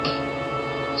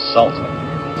salty.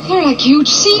 They're like huge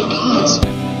seed pods.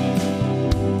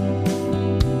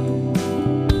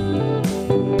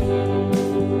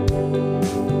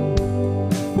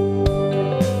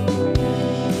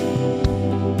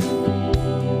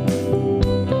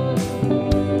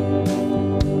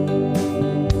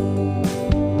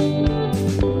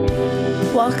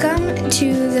 Welcome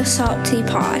to the Salty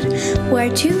Pod,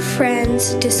 where two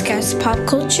friends discuss pop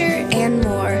culture and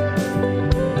more.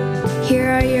 Here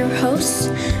are your hosts,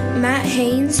 Matt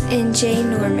Haynes and Jay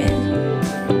Norman.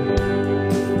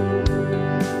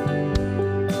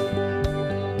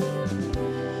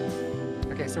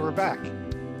 Okay, so we're back.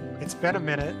 It's been a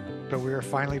minute, but we are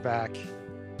finally back.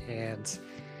 And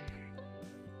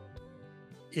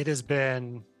it has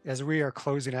been, as we are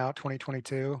closing out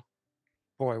 2022,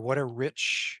 boy, what a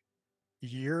rich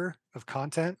year of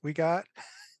content we got.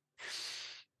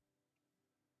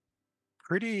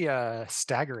 Pretty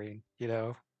staggering,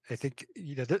 I think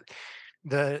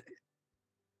the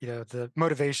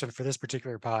motivation for this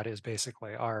particular pod is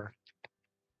basically our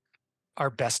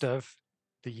best of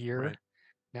the year. Right.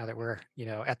 Now that we're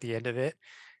at the end of it,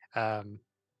 and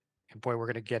boy, we're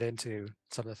going to get into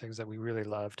some of the things that we really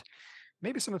loved,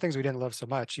 maybe some of the things we didn't love so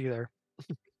much either.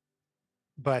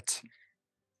 But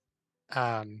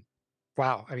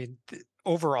wow, I mean,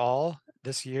 overall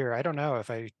this year, I don't know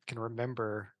if I can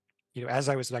remember, as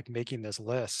I was like making this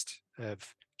list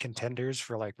of contenders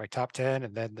for like my top 10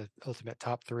 and then the ultimate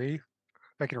top 3, if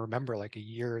I can remember like a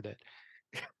year that,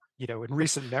 in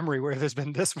recent memory where there's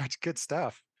been this much good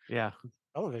stuff. Yeah.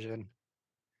 Television.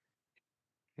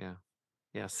 Yeah.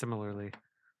 Similarly,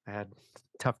 I had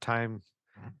tough time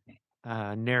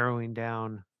narrowing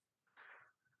down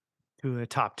to a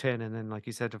top 10 and then, like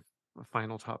you said, a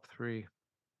final top 3.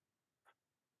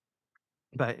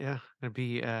 But yeah, it'd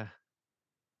be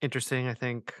interesting. I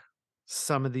think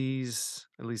some of these,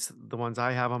 at least the ones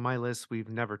I have on my list, we've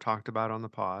never talked about on the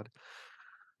pod.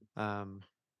 But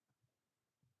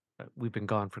we've been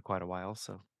gone for quite a while,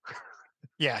 so.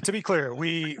 Yeah, to be clear,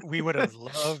 we would have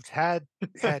loved, had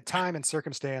time and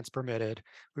circumstance permitted,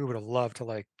 we would have loved to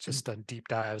like just done deep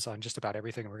dives on just about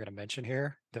everything we're going to mention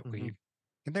here that and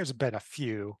there's been a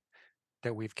few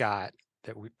that we've got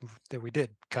that we did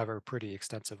cover pretty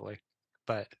extensively,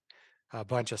 but a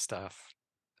bunch of stuff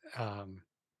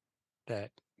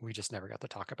that we just never got to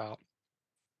talk about.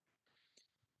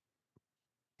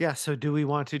 Yeah, so do we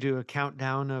want to do a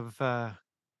countdown of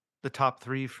the top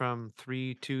 3 from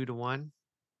 3, 2 to 1?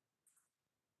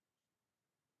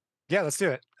 Yeah, let's do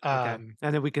it. Okay.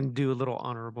 And then we can do a little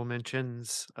honorable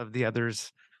mentions of the other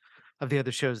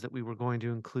shows that we were going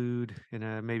to include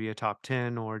in maybe a top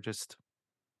 10 or just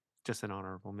an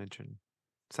honorable mention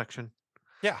section.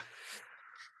 Yeah,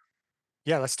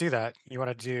 let's do that.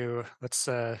 Let's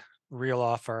reel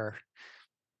off our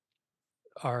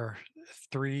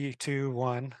 3, 2,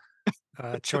 1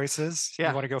 choices. Yeah.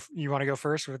 You want to go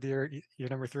first with your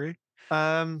number 3?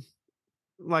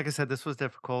 Like I said, this was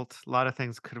difficult. A lot of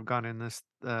things could have gone in this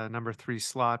number 3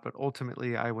 slot, but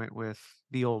ultimately I went with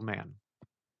The Old Man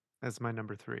as my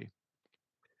number 3.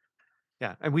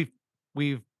 Yeah, and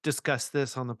we've discussed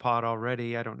this on the pod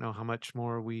already. I don't know how much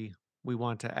more we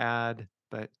want to add,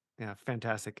 but yeah,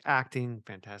 fantastic acting,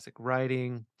 fantastic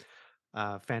writing,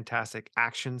 fantastic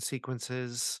action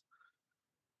sequences,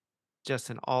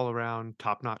 just an all-around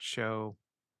top-notch show.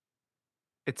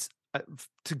 It's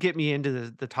to get me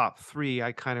into the top 3,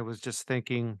 I kind of was just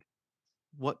thinking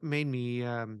what made me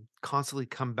constantly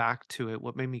come back to it,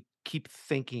 what made me keep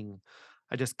thinking.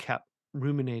 I just kept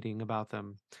ruminating about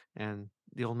them, and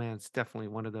The Old Man's definitely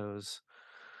one of those.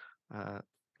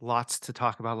 Lots to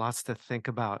talk about, lots to think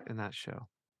about in that show.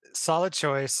 Solid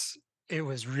choice. It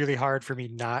was really hard for me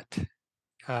not.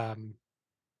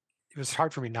 It was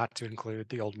hard for me not to include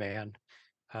The Old Man,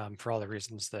 for all the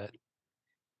reasons that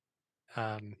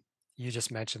you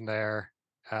just mentioned there.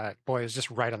 Boy, it was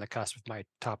just right on the cusp of my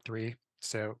top 3.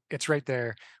 So it's right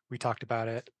there. We talked about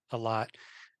it a lot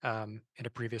in a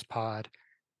previous pod.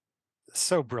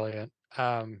 So brilliant.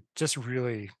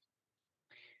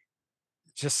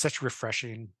 Just such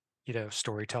refreshing,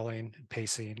 storytelling and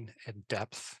pacing and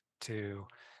depth to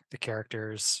the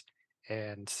characters.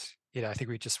 And, I think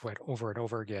we just went over and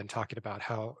over again talking about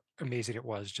how amazing it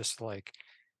was just to like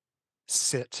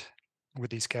sit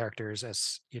with these characters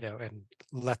as, and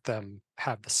let them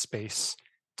have the space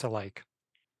to like,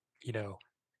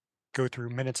 go through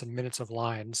minutes and minutes of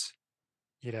lines,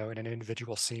 in an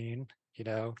individual scene,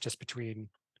 just between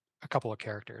a couple of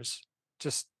characters.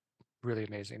 Just really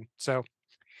amazing. So,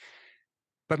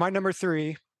 but my number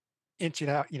 3, inching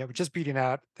out, just beating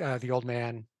out The Old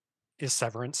Man, is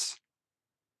Severance.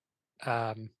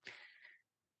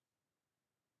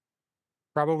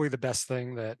 Probably the best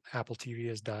thing that Apple TV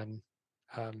has done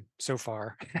so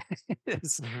far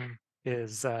is Mhm.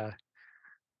 is the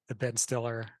Ben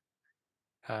Stiller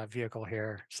vehicle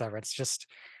here, Severance. Just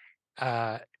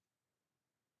uh,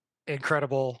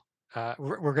 incredible.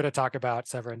 We're going to talk about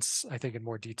Severance, I think, in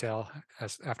more detail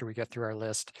after we get through our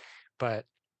list. But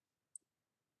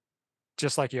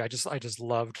just like you, I just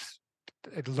loved.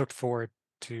 I looked forward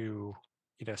to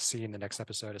seeing the next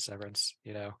episode of Severance.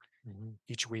 Mhm.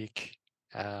 Each week.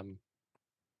 Um,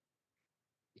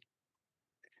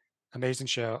 Amazing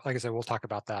show. Like I said, we'll talk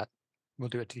about that. We'll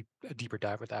do a deeper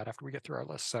dive with that after we get through our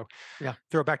list. So Yeah.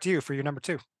 throw it back to you for your number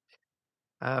 2.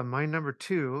 My number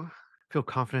 2, I feel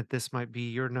confident this might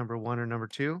be your number 1 or number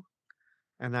 2,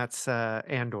 and that's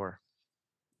Andor.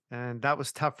 And that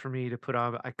was tough for me to put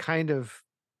on. I kind of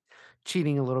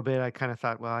cheating a little bit. I kind of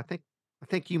thought, well, I think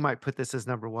you might put this as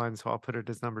number 1, so I'll put it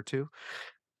as number 2.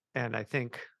 And I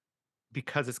think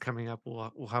because it's coming up,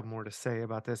 we'll have more to say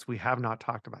about this. We have not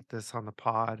talked about this on the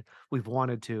pod. We've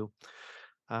wanted to.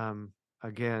 Um,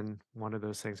 Again, one of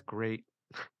those things. Great,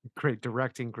 great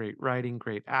directing, great writing,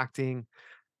 great acting.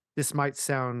 This might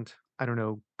sound, I don't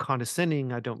know,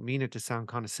 condescending. I don't mean it to sound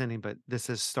condescending, but this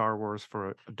is Star Wars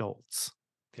for adults.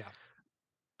 Yeah.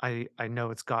 I know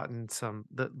it's gotten some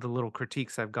the little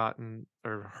critiques I've gotten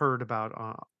or heard about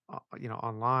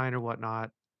online or whatnot.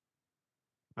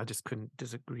 I just couldn't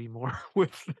disagree more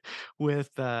with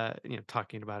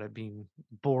talking about it being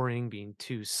boring, being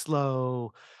too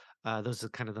slow. Those are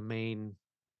kind of the main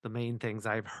things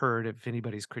I've heard if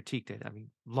anybody's critiqued it. I mean,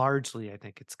 largely I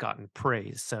think it's gotten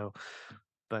praise. So,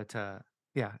 but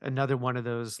yeah, another one of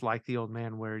those like the old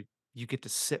man where you get to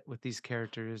sit with these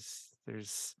characters.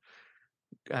 There's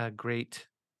great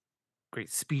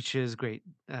speeches, great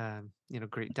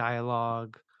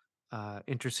dialogue,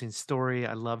 interesting story.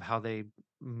 I love how they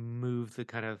move the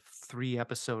kind of 3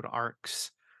 episode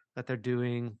arcs that they're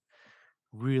doing.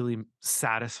 Really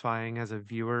satisfying as a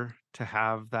viewer to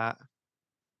have that.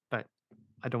 But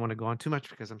I don't want to go on too much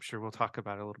because I'm sure we'll talk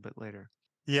about it a little bit later.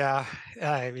 Yeah.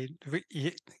 I mean,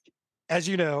 as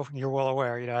you know, you're well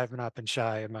aware, I've not been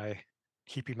shy in my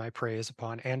heaping my praise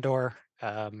upon Andor.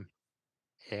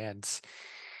 And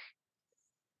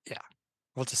yeah,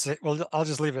 I'll just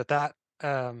leave it at that.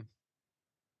 And,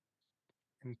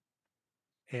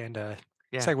 and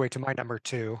Yeah. segue to my number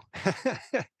 2.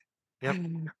 Yep.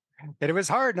 And it was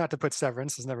hard not to put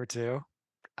Severance as number 2.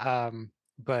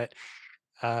 But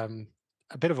a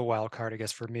bit of a wild card, I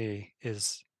guess, for me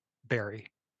is Barry.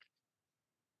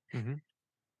 Hmm.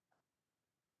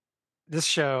 This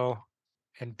show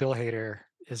and Bill Hader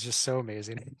is just so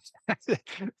amazing.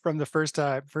 From the first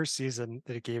season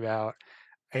that it came out,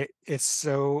 it's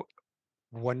so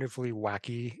wonderfully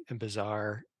wacky and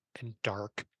bizarre and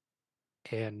dark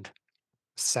and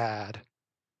sad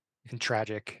and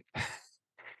tragic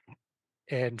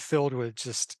and filled with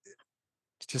just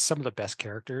some of the best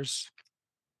characters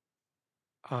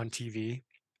on TV.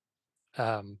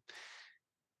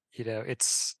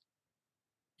 It's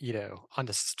on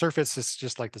the surface, it's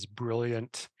just like this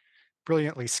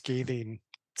brilliantly scathing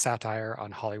satire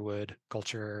on Hollywood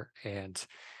culture and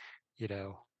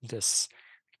this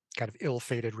kind of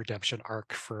ill-fated redemption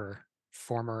arc for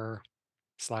former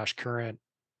slash current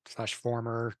slash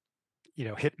former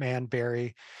hitman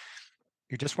Barry,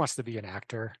 who just wants to be an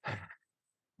actor.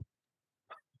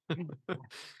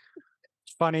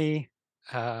 Funny,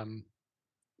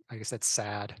 like I said,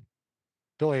 sad.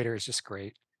 Bill Hader is just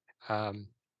great.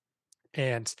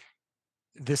 And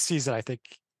this season, I think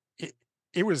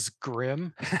it was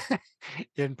grim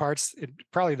in parts.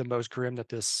 Probably the most grim that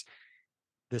this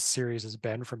series has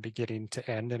been from beginning to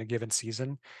end in a given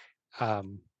season.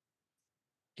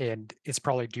 And it's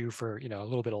probably due for a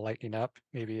little bit of lightening up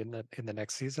maybe in the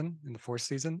next season, in the 4th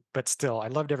season. But still, I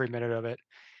loved every minute of it.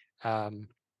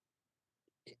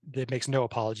 It makes no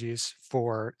apologies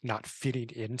for not fitting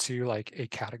into like a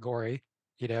category.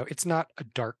 It's not a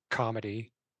dark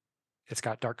comedy. It's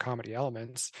got dark comedy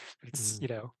elements. It's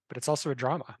but it's also a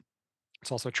drama.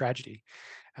 It's also a tragedy.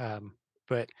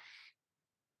 But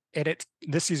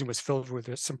this season was filled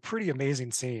with some pretty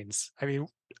amazing scenes. I mean,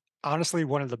 honestly,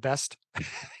 one of the best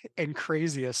and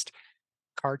craziest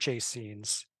car chase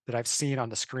scenes that I've seen on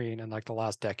the screen in like the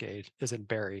last decade is in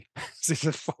Barry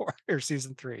season 4 or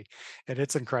season 3, and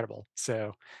it's incredible.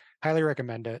 So, highly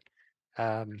recommend it.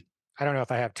 I don't know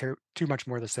if I have too much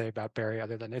more to say about Barry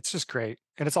other than it's just great,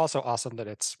 and it's also awesome that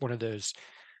it's one of those,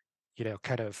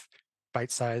 kind of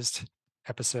bite-sized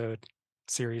episode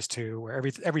series too, where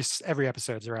every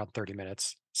episode is around 30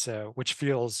 minutes, so which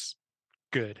feels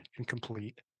good and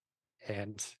complete,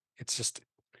 and it's just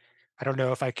I don't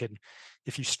know if I could,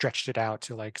 if you stretched it out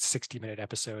to like 60-minute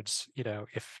episodes,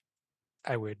 if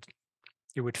I would,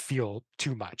 it would feel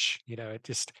too much.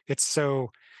 It's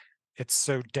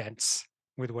so dense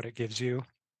with what it gives you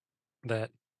that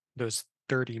those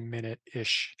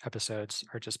 30-minute-ish episodes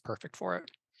are just perfect for it.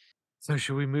 So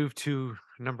should we move to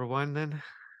number one then?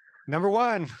 Number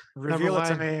one, Number reveal it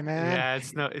to one. me, man. Yeah,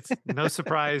 it's no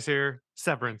surprise here.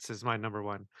 Severance is my number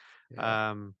one.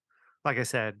 Yeah. Like I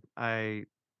said, I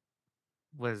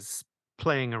was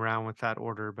playing around with that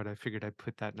order, but I figured I'd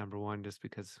put that number one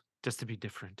just to be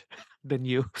different than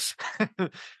you.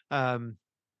 um,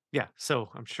 yeah, so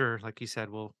I'm sure, like you said,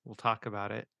 we'll talk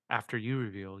about it after you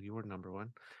reveal your number one.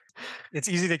 It's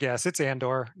easy to guess. It's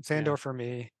Andor. It's Yeah. Andor for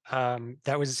me.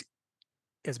 That was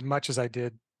as much as I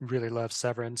did really love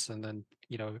Severance, and then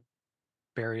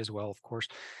Barry as well, of course.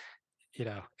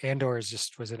 Andor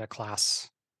was in a class,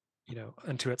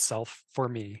 unto itself for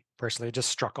me personally. It just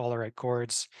struck all the right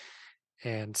chords,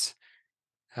 and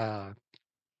uh,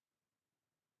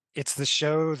 it's the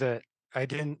show that I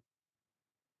didn't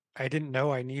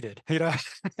know I needed.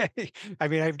 I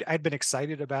mean, I'd been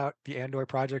excited about the Andor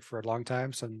project for a long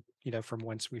time, from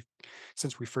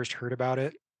since we first heard about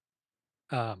it.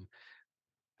 Um,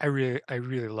 I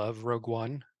really love Rogue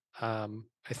One.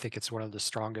 I think it's one of the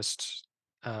strongest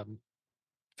um,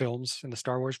 films in the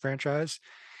Star Wars franchise.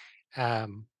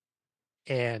 Um,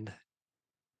 and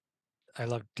I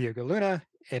love Diego Luna,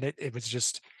 and it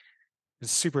was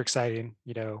super exciting,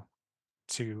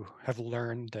 to have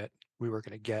learned that we were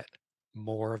going to get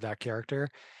more of that character.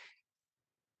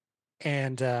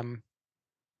 And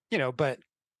but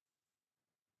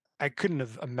I couldn't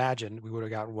have imagined we would have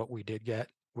gotten what we did get,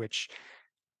 which,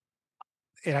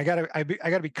 and I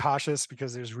gotta be cautious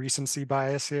because there's recency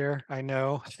bias here. I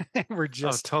know we're Oh,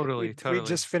 just totally, we totally.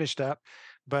 just finished up,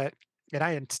 but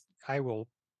and I will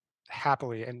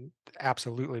happily and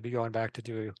absolutely be going back to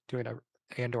doing a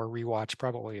Andor rewatch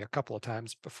probably a couple of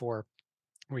times before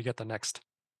we get the next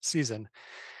season.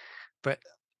 But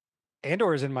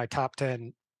Andor is in my top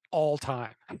 10 all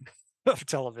time of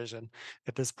television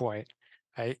at this point.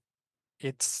 I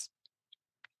it's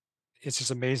it's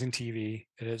just amazing TV.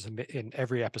 It is in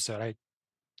every episode. I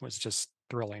was just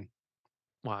thrilling.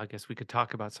 Well, I guess we could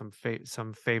talk about some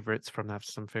favorites from that,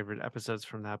 some favorite episodes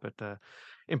from that. But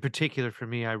in particular, for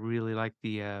me, I really like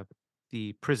the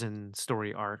prison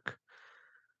story arc.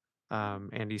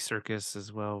 Andy Serkis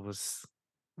as well was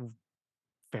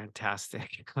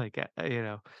fantastic. Like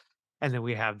and then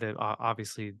we have the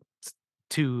obviously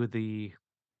two of the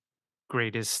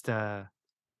greatest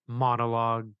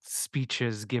monologue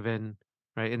speeches given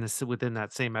right in this within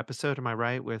that same episode. Am I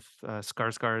right? With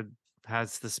Skarsgård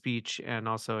has the speech and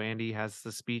also Andy has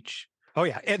the speech. Oh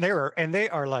yeah, and they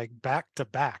are like back to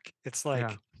back. It's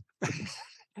Yeah.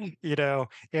 like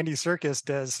Andy Serkis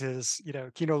does his,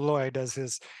 Kino Loy does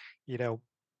his, you know,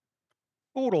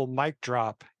 total mic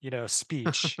drop,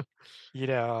 speech, you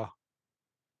know,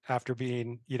 after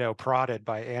being, prodded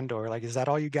by Andor. Like, is that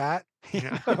all you got?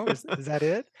 Yeah. Is that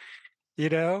it? You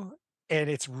know, and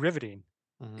it's riveting,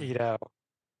 Mhm. you know,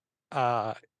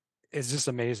 uh, it's just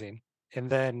amazing. And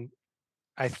then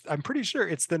I'm pretty sure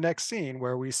it's the next scene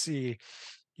where we see,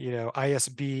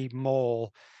 ISB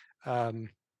mole, um,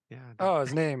 Yeah. oh,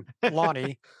 his name,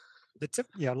 Lonnie,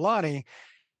 Lonnie,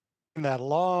 in that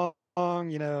long,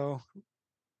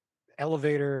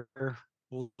 elevator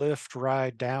lift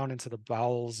ride down into the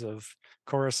bowels of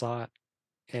Coruscant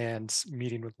and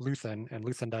meeting with Luthen, and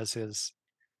Luthen does his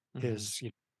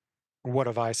Mhm. "What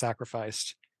have I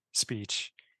sacrificed"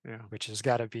 speech, Yeah. which has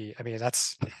got to be. I mean,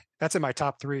 that's in my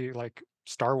top three like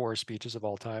Star Wars speeches of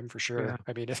all time for Yeah. sure.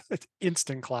 I mean, it's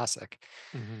instant classic.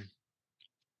 Mhm.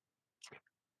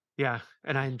 Yeah,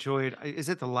 and I enjoyed. Is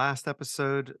it the last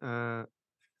episode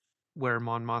where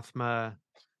Mon Mothma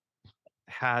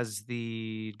has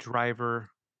the driver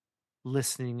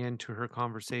listening into her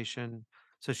conversation?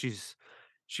 So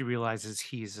she realizes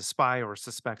he's a spy or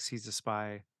suspects he's a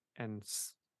spy, and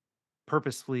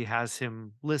purposefully has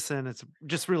him listen. It's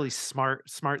just really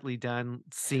smartly done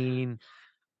scene.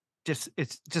 Just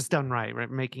it's just done right, right?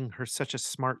 Making her such a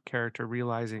smart character,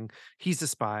 realizing he's a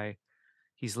spy,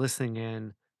 he's listening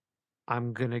in.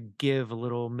 I'm gonna give a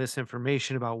little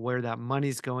misinformation about where that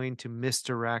money's going to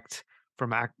misdirect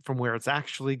from where it's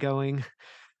actually going.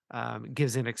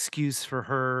 Gives an excuse for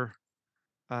her,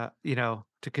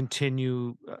 to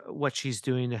continue what she's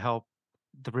doing to help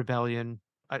the rebellion.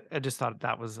 I just thought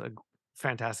that was a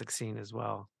fantastic scene as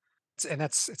well. And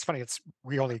it's funny.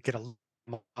 We only get a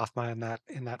Mothma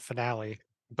in that finale,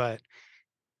 but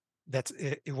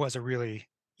it was a really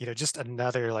just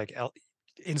another like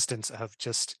instance of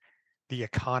just the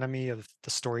economy of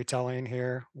the storytelling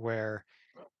here, where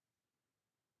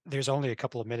there's only a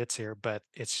couple of minutes here, but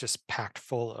it's just packed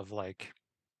full of like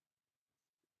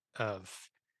of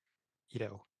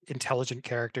intelligent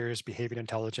characters behaving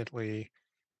intelligently,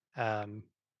 um,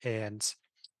 and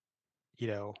you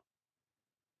know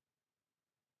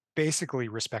basically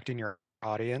respecting your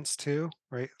audience too,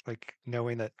 right? Like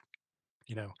knowing that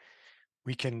you know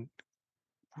we can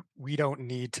we don't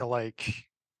need to like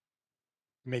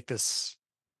make this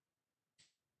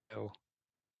you know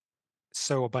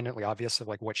so abundantly obvious of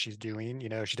like what she's doing.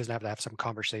 She doesn't have to have some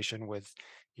conversation with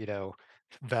you know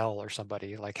Vel or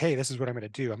somebody like, hey, this is what I'm going to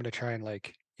do. I'm going to try and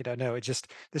like no, it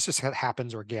just this just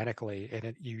happens organically,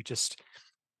 and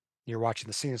you're watching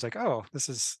the scene. It's like, oh, this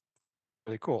is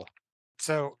really cool.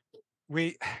 So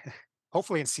we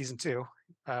hopefully in season two,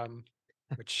 um,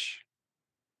 which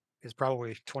is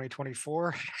probably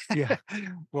 2024, Yeah.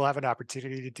 we'll have an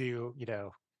opportunity to do,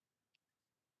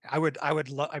 I would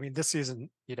love, I mean, this season,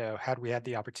 had we had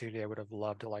the opportunity, I would have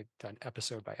loved to like done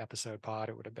episode by episode pod.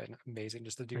 It would have been amazing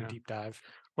just to do a Yeah. deep dive.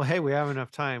 Well, hey, we have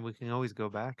enough time. We can always go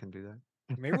back and do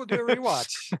Maybe we'll do a that.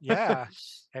 rewatch. Yeah.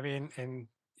 I mean, and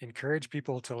encourage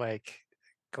people to like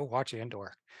go watch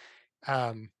Andor.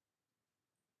 Um,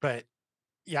 but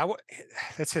yeah,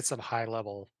 let's hit some high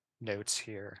level notes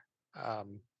here,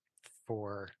 um,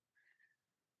 for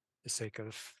the sake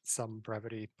of some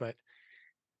brevity. But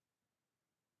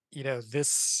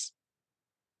this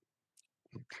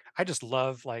I just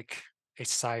love like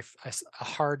a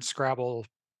hard scrabble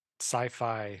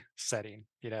sci-fi setting.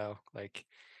 Like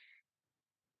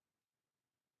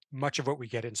much of what we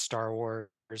get in Star Wars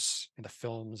in the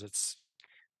films,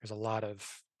 there's a lot of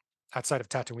outside of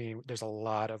Tatooine. There's a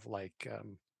lot of like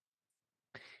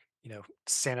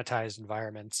sanitized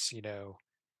environments.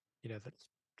 That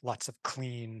lots of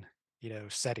clean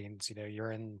settings.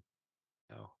 You're in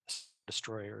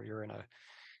destroyer.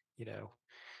 You know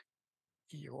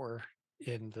you're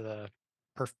in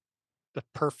perf- the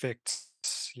perfect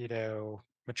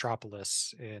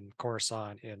metropolis in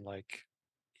Coruscant, in like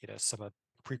some of the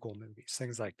prequel movies,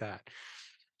 things like that.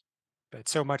 But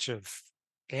so much of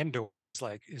Andor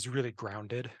is really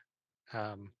grounded.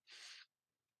 um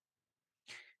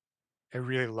I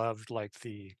really loved like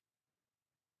the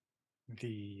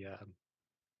um,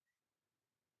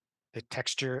 the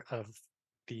texture of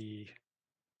the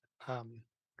um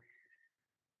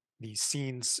these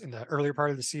scenes in the earlier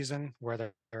part of the season where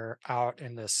they're out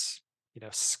in this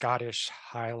Scottish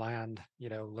highland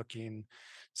looking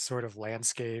sort of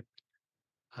landscape,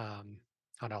 um,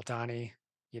 on Aldani,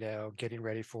 getting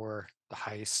ready for the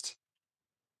heist.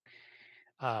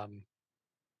 Um,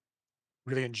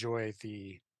 really enjoy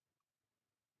the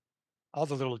all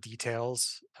the little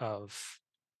details of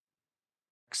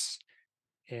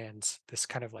and this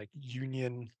kind of like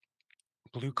union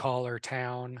blue collar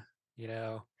town. You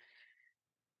know,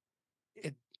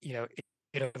 it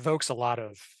it evokes a lot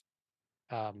of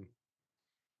um,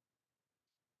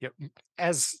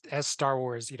 as Star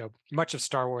Wars. Much of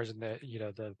Star Wars and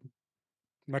the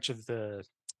much of the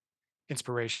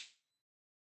inspiration,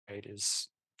 right, is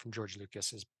from George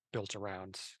Lucas, is built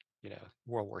around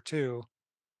World War II,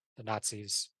 the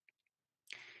Nazis,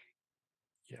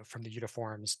 from the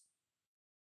uniforms,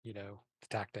 the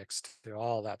tactics, to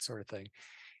all that sort of thing.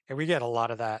 And we get a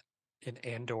lot of that in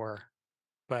Andor.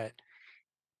 But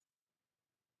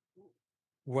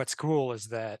what's cool is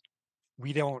that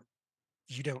we don't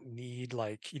you didn't need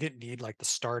like the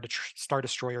star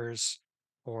destroyers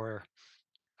or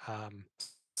um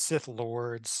Sith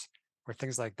lords or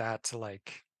things like that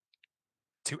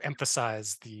to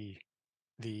emphasize the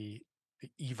the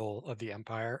evil of the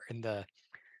empire and the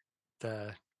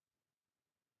the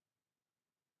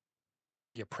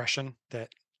oppression that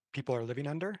people are living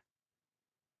under.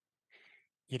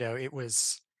 It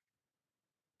was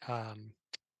um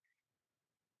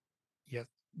yeah,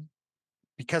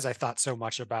 because I thought so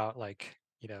much about like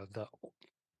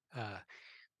uh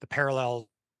the parallel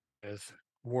with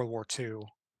World War II,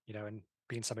 and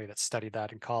being somebody that studied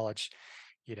that in college.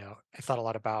 I thought a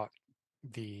lot about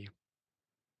the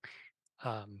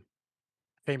um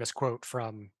famous quote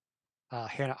from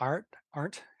Hannah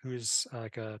Arendt, who's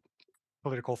like a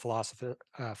political philosopher.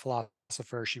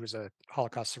 She was a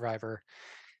Holocaust survivor,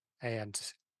 and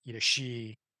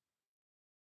she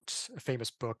a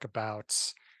famous book about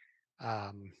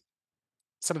um,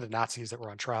 some of the Nazis that were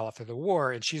on trial after the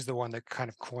war, and she's the one that kind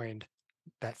of coined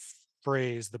that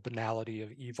phrase, "the banality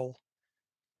of evil."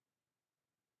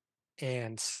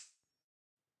 And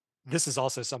this is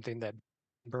also something that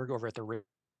Berg over at the Written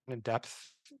in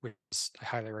Depth, which I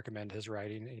highly recommend his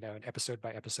writing. And episode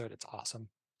by episode, it's awesome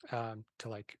to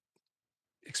like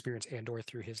experience Andor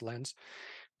through his lens.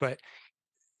 But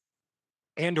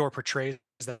Andor portrays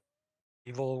that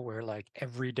evil where like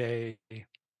every day,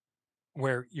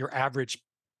 where your average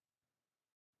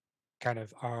kind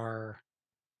of are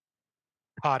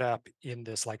caught up in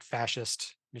this like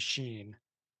fascist machine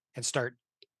and start,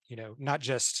 not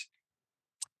just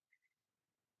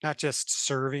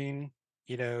serving,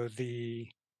 the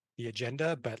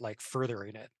agenda, but like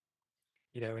furthering it.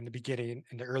 In the beginning,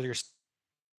 in the earlier,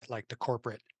 like the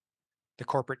corporate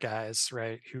guys,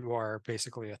 right, who are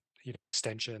basically a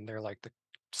extension. They're like the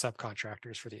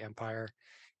subcontractors for the empire,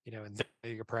 and the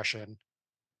big oppression,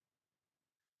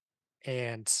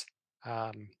 and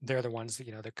they're the ones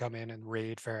that that come in and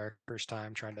raid for first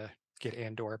time trying to get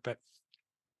Andor. But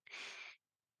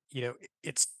you know,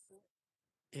 it's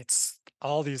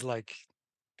all these like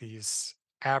these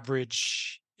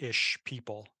average-ish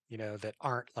people, that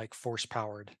aren't like force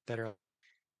powered, that are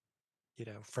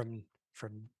from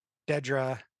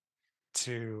Dedra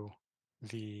to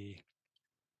the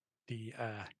the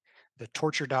uh the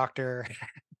torture doctor.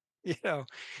 you know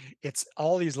it's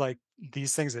all these like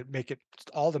these things that make it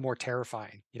all the more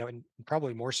terrifying, and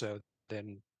probably more so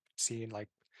than seeing like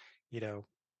you know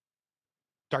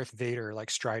Darth Vader like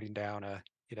striding down a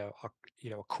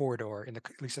corridor,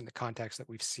 at least in the context that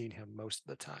we've seen him most of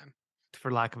the time.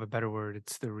 For lack of a better word,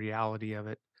 it's the reality of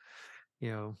it.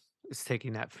 You know, it's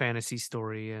taking that fantasy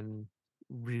story and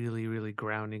really, really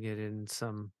grounding it in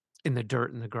the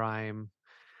dirt and the grime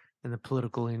and the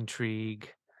political intrigue.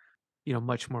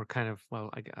 Much more kind of, well,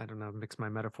 I don't know, mix my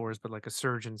metaphors, but like a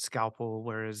surgeon's scalpel,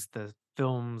 whereas the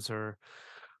films are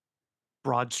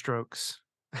broad strokes,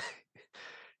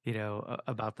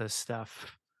 about this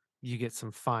stuff. You get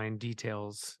some fine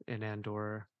details in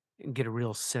Andor and get a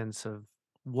real sense of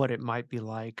what it might be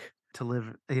like to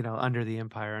live, under the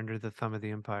Empire, under the thumb of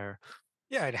the Empire.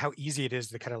 Yeah, and how easy it is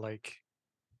to kind of like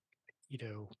you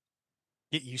know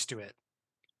get used to it,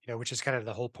 which is kind of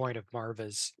the whole point of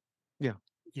Marva's, Yeah.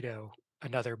 you know,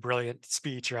 another brilliant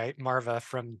speech, right? Marva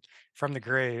from the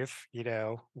grave,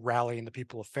 rallying the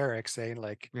people of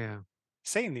Ferric, Yeah.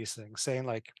 saying these things, saying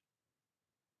like,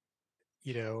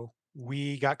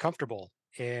 we got comfortable,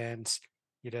 and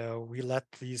we let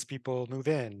these people move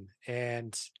in,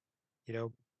 and you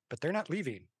know, but they're not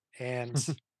leaving, and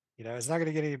it's not going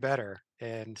to get any better,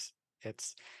 and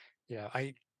it's,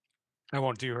 I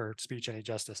won't do her speech any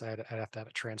justice. I'd have to have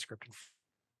a transcript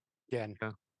again,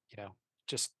 Yeah. you know,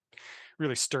 just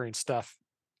really stirring stuff,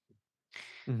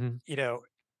 Hmm. you know,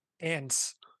 and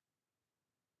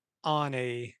on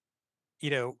a, you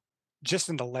know, just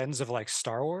in the lens of like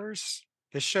Star Wars,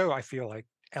 this show I feel like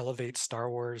elevates Star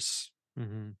Wars,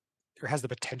 Hmm. or has the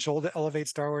potential to elevate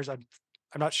Star Wars. I'm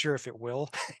not sure if it will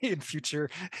in future.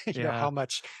 Yeah.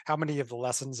 How many of the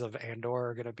lessons of Andor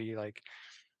are going to be like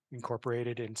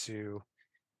incorporated into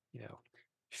you know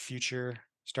future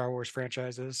Star Wars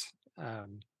franchises,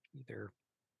 either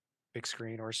big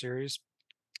screen or series.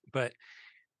 But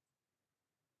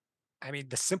I mean,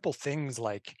 the simple things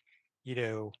like, you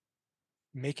know,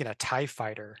 making a TIE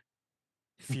fighter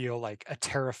feel like a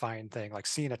terrifying thing, like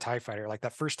seeing a TIE fighter, like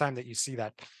that first time that you see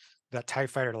that TIE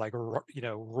fighter like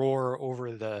roar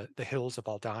over the hills of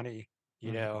Aldani, you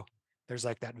Hmm. know, there's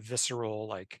like that visceral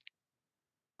like,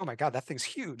 oh my God, that thing's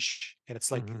huge. And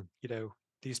it's like, Hmm.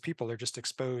 these people are just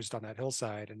exposed on that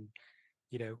hillside. And,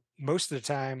 most of the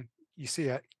time you see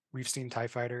it, we've seen TIE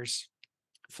fighters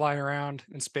flying around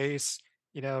in space,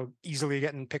 easily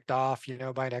getting picked off, by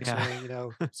an Yeah.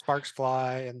 X-wing, sparks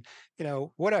fly and,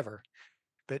 whatever.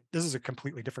 But this is a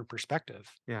completely different perspective.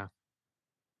 Yeah.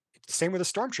 Same with the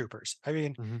stormtroopers. I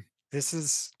mean, Hmm. this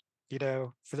is,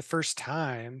 for the first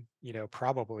time,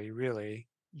 probably really,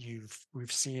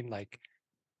 we've seen like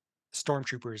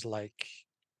stormtroopers like,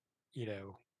 you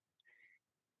know,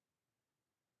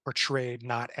 portrayed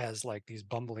not as like these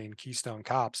bumbling Keystone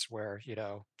cops where,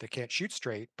 they can't shoot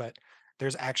straight, but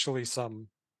there's actually some,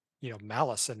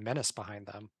 malice and menace behind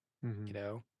them,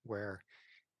 Hmm. where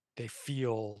they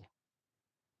feel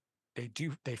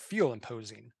they feel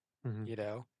imposing, Hmm.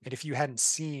 And if you hadn't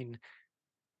seen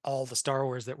all the Star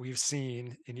Wars that we've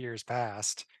seen in years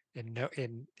past and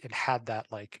had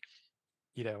that like,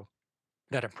 you know,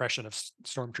 that impression of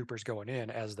stormtroopers going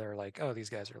in as they're like, oh, these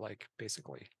guys are like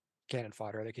basically cannon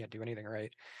fodder. They can't do anything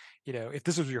right. If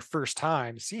this was your first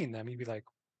time seeing them, you'd be like,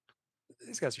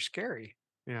 these guys are scary.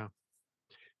 Yeah.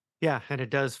 Yeah. And it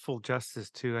does full justice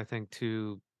too, I think,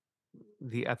 to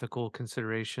the ethical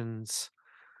considerations,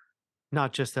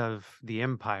 not just of the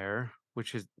Empire,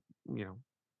 which is, you know,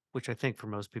 which I think for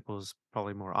most people is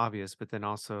probably more obvious, but then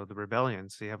also the rebellion.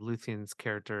 So you have Luthien's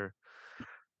character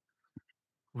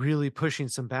really pushing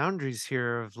some boundaries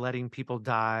here of letting people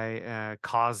die,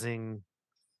 causing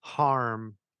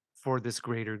harm for this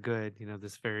greater good.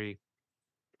 This very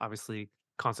obviously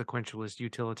consequentialist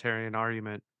utilitarian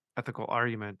argument, ethical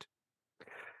argument,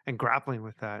 and grappling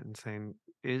with that and saying,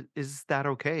 is that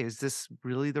okay? Is this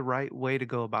really the right way to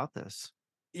go about this?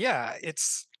 Yeah,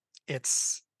 it's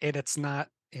not,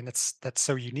 and it's that's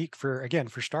so unique for, again,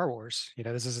 for Star Wars.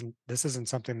 This isn't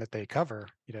something that they cover,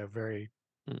 very,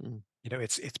 Mm-mm.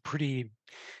 it's pretty,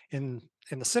 in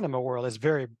the cinema world, it's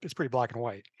pretty black and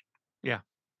white, Yeah.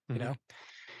 you Hmm. know.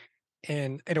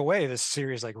 And in a way, this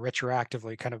series like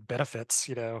retroactively kind of benefits,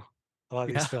 a lot of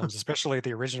these Yeah. films, especially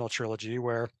the original trilogy,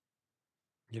 where,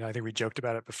 I think we joked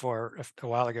about it before a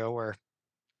while ago, where,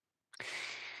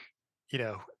 you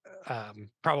know,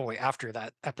 probably after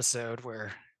that episode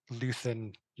where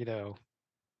Luthen,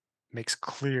 makes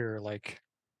clear like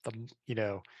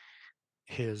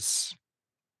his,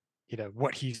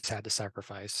 what he's had to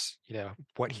sacrifice,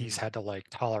 what he's Hmm. had to like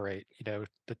tolerate, the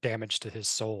damage to his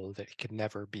soul that could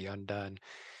never be undone.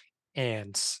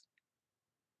 And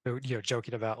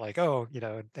joking about like, oh,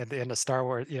 at the end of Star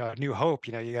Wars, A New Hope,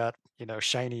 you got,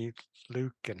 shiny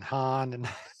Luke and Han and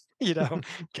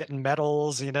getting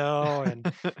medals,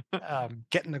 and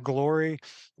getting the glory.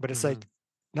 But it's Hmm. like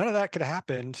none of that could have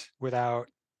happened without,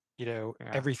 Yeah.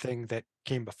 everything that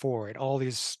came before, and all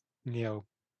these, you know,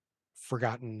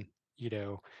 forgotten, you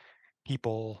know,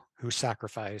 people who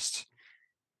sacrificed.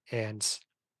 And,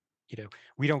 you know,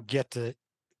 we don't get to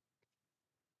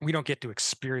we don't get to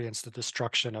experience the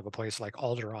destruction of a place like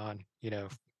Alderaan, by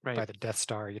Right. the Death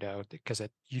Star, because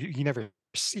you never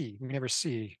see, we never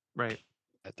see Right.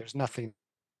 that. There's nothing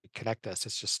to connect us.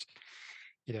 It's just,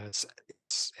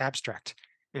 it's abstract.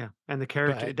 Yeah. And the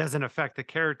character, But it doesn't affect the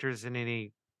characters in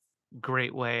any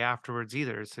great way afterwards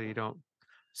either. So you don't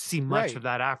see much of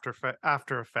right, that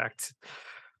after effect. So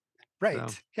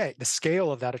right. Yeah. The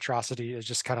scale of that atrocity is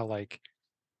just kind of like,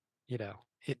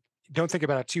 it, don't think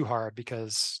about it too hard,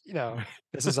 because,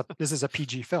 this is a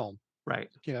PG film, right.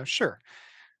 sure.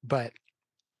 But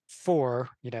for,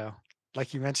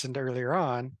 like you mentioned earlier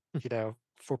on,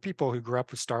 for people who grew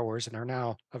up with Star Wars and are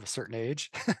now of a certain age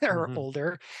or Hmm.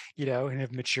 older, and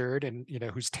have matured, and,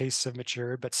 whose tastes have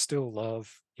matured, but still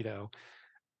love,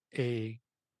 a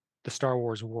the Star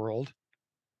Wars world,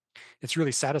 it's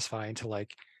really satisfying to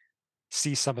like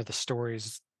see some of the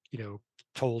stories,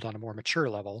 told on a more mature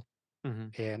level, Hmm.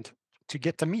 and to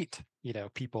get to meet,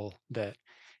 people that,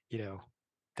 you know,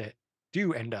 that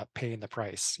do end up paying the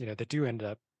price, that do end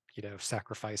up,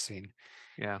 sacrificing,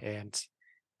 Yeah. and,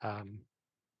 um,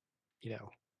 you know,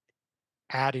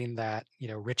 adding that,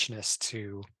 richness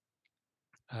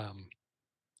um,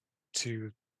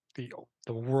 to the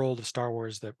world of Star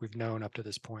Wars that we've known up to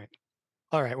this point.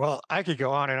 All right. Well, I could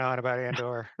go on and on about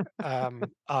Andor.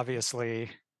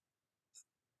 Obviously,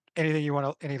 anything you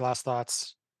want to, any last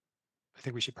thoughts? I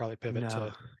think we should probably pivot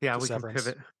No. Yeah, to we can Severance.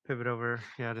 pivot over,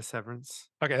 yeah, to Severance.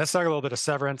 Okay, let's talk a little bit of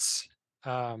Severance.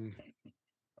 Um,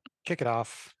 Kick it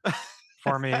off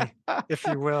for me, if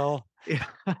you will. Yeah.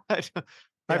 I mean,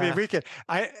 Yeah. we could.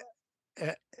 Uh,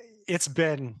 it's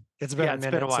been Yeah, a it's been a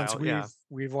minute since while. Yeah.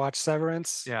 we've watched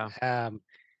Severance. Yeah.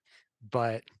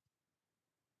 But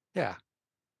yeah,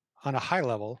 on a high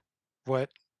level, what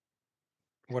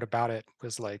what about it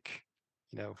was like,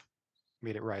 you know,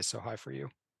 made it rise so high for you?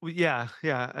 Well, yeah,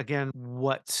 yeah. Again,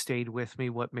 what stayed with me,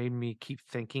 what made me keep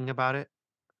thinking about it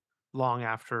long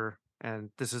after,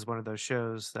 and this is one of those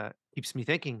shows that keeps me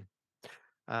thinking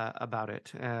about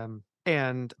it.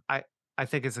 And I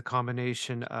think it's a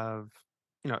combination of,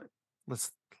 you know,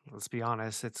 let's let's be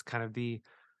honest, it's kind of the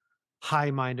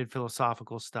high-minded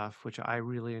philosophical stuff, which I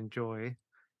really enjoy.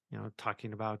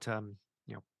 Talking about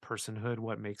personhood,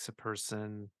 what makes a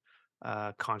person,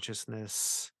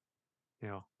 consciousness,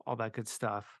 all that good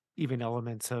stuff. Even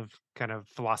elements of kind of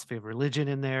philosophy of religion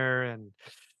in there, and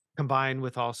combined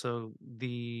with also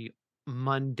the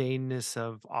mundaneness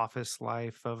of office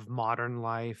life, of modern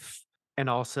life, and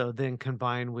also then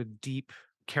combined with deep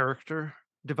character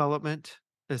development.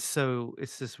 So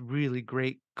it's this really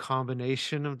great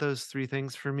combination of those three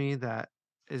things for me that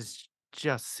is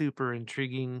just super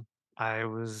intriguing. I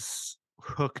was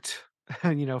hooked,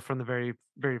 from the very,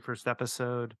 very first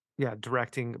episode. Yeah,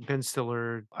 directing Ben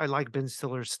Stiller. I like Ben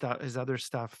Stiller's stuff, his other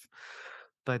stuff,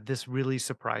 but this really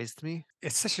surprised me.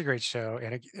 It's such a great show,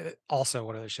 and also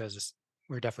one of those shows is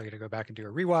we're definitely going to go back and do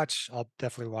a rewatch. I'll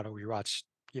definitely want to rewatch,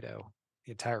 the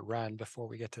entire run before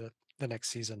we get to the next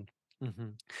season.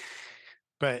 Hmm.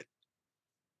 But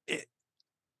it,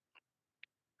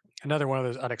 another one of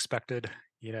those unexpected,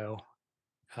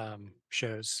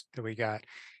 shows that we got,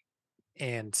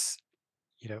 and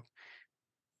you know,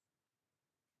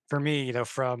 for me,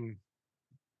 from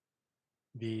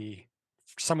the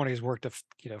someone who's worked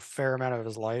fair amount of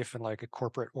his life in like a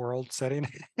corporate world setting,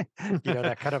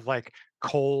 that kind of like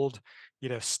cold,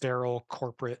 sterile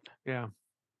corporate Yeah.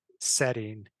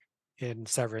 setting in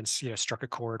Severance, struck a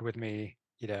chord with me,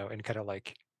 and kind of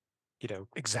like,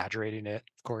 exaggerating it,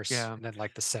 of course. Yeah. And then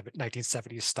like the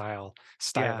 1970s Yeah.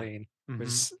 styling Hmm.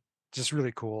 was just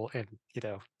really cool and,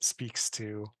 speaks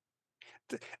to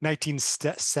the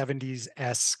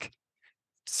 1970s-esque,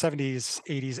 70s,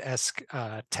 80s-esque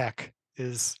tech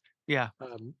is Yeah.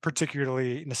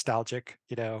 particularly nostalgic,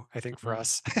 I think for Hmm.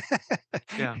 us.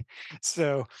 Yeah.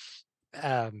 So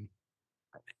um,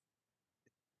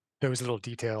 those little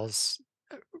details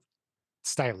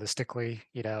stylistically,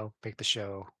 make the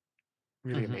show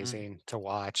really Hmm. amazing to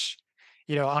watch.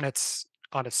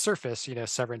 On its surface,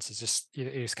 Severance is just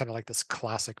it's kind of like this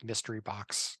classic mystery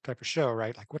box type of show,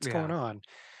 right? Like what's going Yeah. on?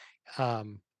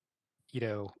 Um, you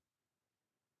know,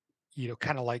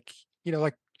 kind of like,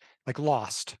 like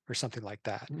Lost or something like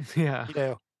that.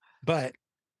 Yeah. But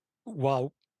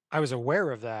while I was aware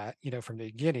of that, from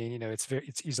the beginning, it's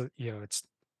easily, it's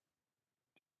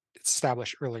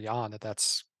established early on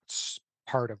that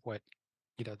part of what,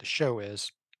 the show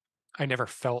is. I never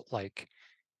felt like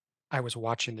I was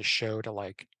watching the show to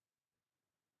like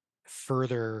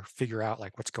further figure out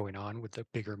like what's going on with the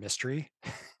bigger mystery.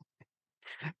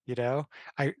 you know,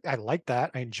 I like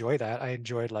that. I enjoy that. I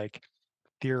enjoyed like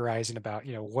theorizing about,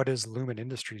 what is Lumen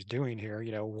Industries doing here?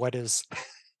 What is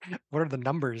what are the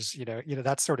numbers?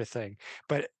 That sort of thing.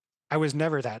 But I was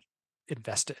never that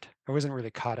invested. I wasn't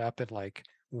really caught up in like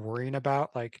worrying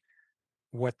about like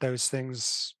what those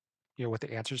things, what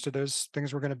the answers to those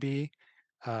things were going to be.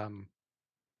 Um,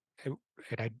 it-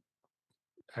 and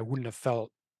I wouldn't have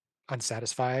felt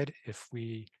unsatisfied if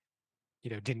we,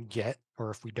 didn't get,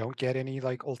 or if we don't get any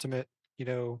like ultimate,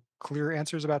 clear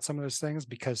answers about some of those things,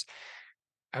 because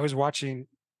I was watching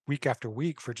week after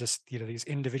week for just, these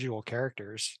individual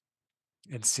characters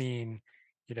and seeing,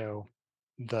 you know,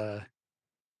 the,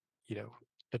 you know,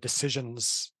 the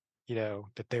decisions,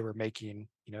 that they were making,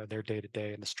 their day to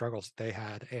day and the struggles that they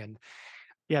had. And,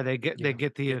 Yeah. They get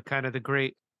the it, kind of the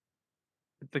great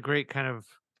kind of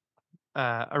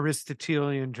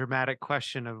Aristotelian dramatic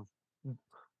question of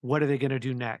what are they going to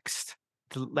do next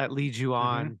that leads you Mhm.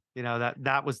 on.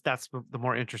 That's the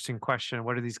more interesting question.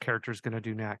 What are these characters going to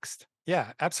do next?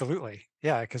 Yeah, absolutely.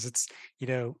 Yeah. Cause it's, you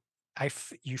know,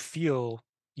 you feel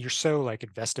you're so like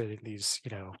invested in these,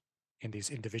 in these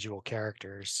individual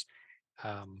characters,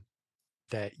 um,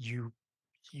 that you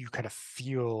kind of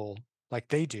feel like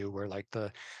they do, where like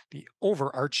the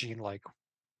overarching like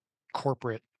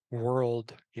corporate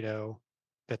world,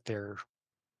 that they're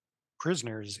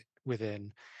prisoners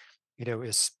within,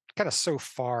 is kind of so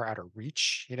far out of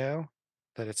reach,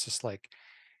 that it's just like,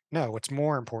 no, what's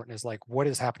more important is like what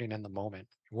is happening in the moment.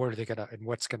 What are they gonna, and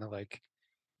what's gonna like,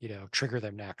 trigger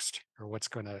them next, or what's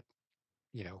gonna,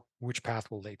 which path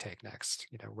will they take next,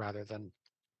 rather than,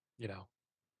 you know,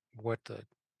 what the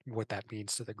what that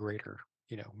means to the greater,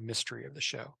 mystery of the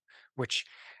show, which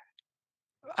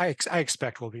I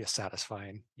expect will be a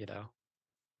satisfying,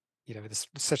 this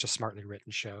is such a smartly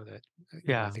written show that, I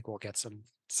Yeah. think we'll get some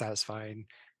satisfying,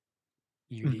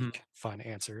 Hmm. unique, fun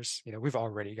answers. We've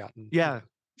already gotten, Yeah.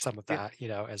 some of Yeah.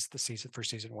 that, as the first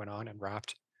season went on and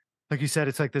wrapped. Like you said,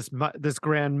 it's like this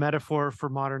grand metaphor for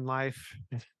modern life,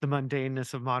 the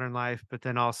mundaneness of modern life, but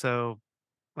then also,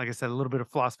 like I said, a little bit of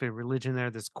philosophy of religion there,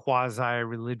 this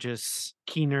quasi-religious,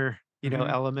 keener, Hmm.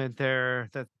 element there.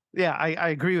 That yeah, I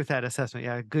agree with that assessment.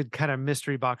 Yeah, a good kind of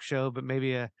mystery box show, but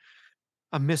maybe a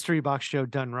mystery box show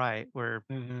done right, where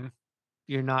Hmm.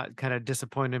 you're not kind of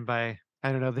disappointed by,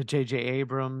 I don't know, the J.J.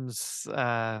 Abrams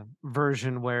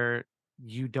version where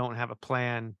you don't have a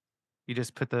plan. You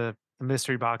just put the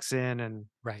mystery box in and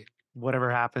Right.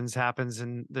 whatever happens, happens.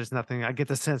 And there's nothing. I get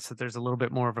the sense that there's a little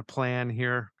bit more of a plan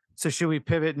here. So should we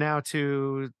pivot now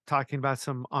to talking about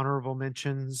some honorable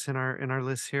mentions in our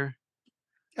list here?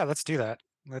 Yeah, let's do that.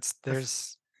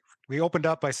 That's We opened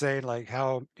up by saying like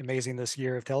how amazing this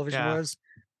year of television yeah, was.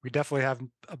 We definitely have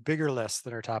a bigger list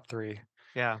than our top three.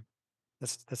 yeah.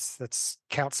 Let's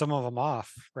count some of them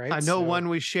off, I right? know So, one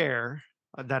we share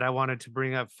that I wanted to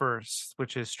bring up first,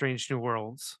 which is Strange New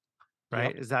Worlds.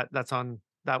 yep. Right?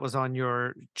 That was on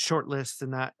your short list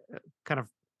in that kind of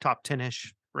top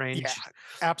 10-ish Yeah, range?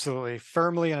 absolutely.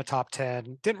 Firmly in a top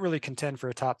 10. Didn't really contend for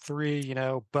a top three,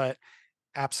 but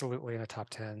absolutely in a top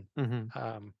 10. Mhm.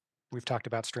 Um, we've talked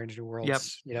about Strange New Yep. Worlds, a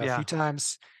few Yeah.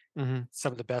 times. Mhm.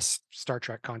 Some of the best Star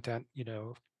Trek content,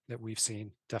 that we've seen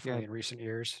Yeah, definitely in recent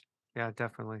years. yeah,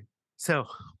 definitely. So,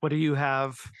 what do you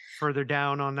have further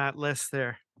down on that list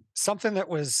there? something that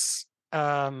was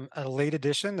a late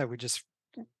edition that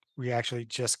we actually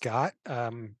just got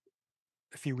a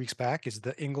few weeks back is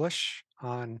The English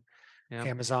on Yeah.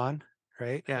 Amazon,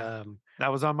 right? Yeah.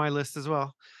 That was on my list as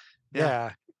well. Yeah.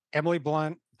 Yeah, Emily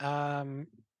Blunt,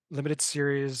 limited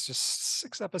series, just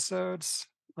 6 episodes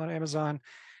on Amazon.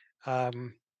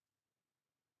 Um,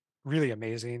 really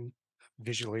amazing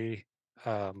visually.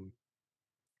 Um,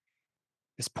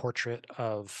 this portrait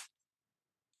of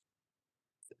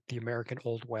the American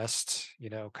Old West,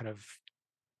 kind of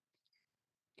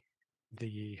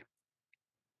the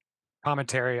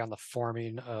commentary on the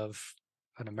forming of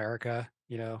an America,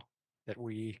 that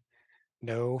we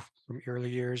know from early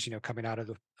years, coming out of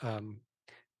the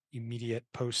immediate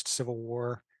post Civil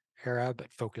War era,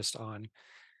 but focused on,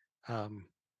 um,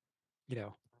 you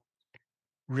know,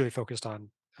 really focused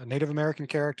on a Native American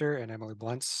character and Emily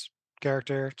Blunt's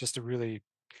character. Just a really,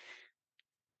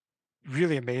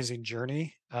 really amazing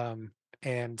journey,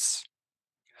 and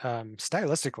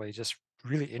stylistically, just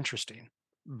really interesting.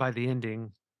 By the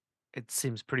ending, it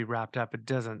seems pretty wrapped up. It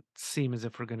doesn't seem as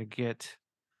if we're going to get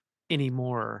any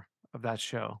more of that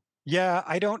show. Yeah,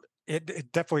 I don't.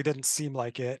 It definitely didn't seem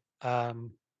like it.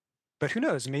 But who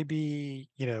knows? Maybe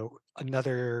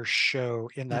another show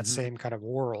in that Hmm. same kind of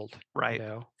world. Right.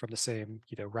 From the same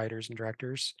writers and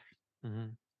directors. Hmm.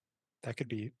 That could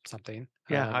be something.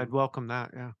 Yeah, I'd welcome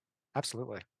that. Yeah.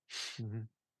 Absolutely. Hmm.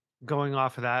 Going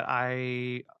off of that,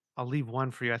 I'll leave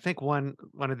one for you. I think one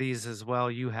of these as well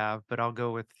you have, but I'll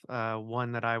go with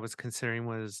one that I was considering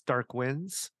was Dark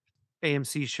Winds,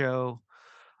 AMC show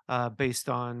based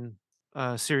on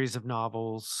a series of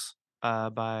novels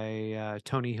by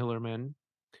Tony Hillerman.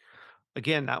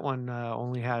 Again, that one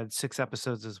only had 6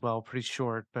 episodes as well, pretty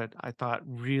short, but I thought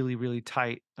really, really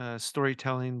tight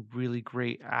storytelling, really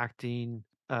great acting.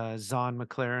 Zahn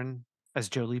McLaren as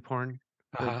Joe Leaphorn,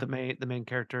 the Uh-huh. the main the main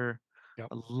character. Yep.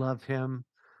 I love him,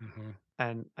 Hmm.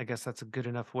 and I guess that's a good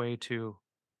enough way to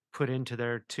put into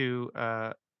there too.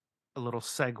 A little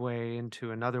segue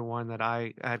into another one that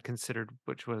I had considered,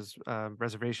 which was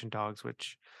Reservation Dogs,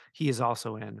 which he is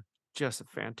also in. Just a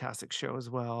fantastic show as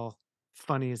well.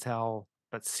 Funny as hell,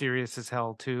 but serious as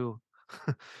hell too.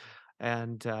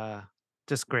 And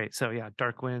just great. So yeah,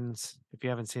 Dark Winds. If you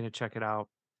haven't seen it, check it out.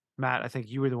 Matt, I think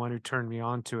you were the one who turned me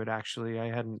on to it. Actually, I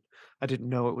didn't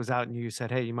know it was out, and you said,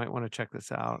 "Hey, you might want to check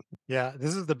this out." Yeah,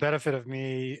 this is the benefit of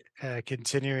me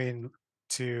continuing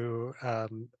to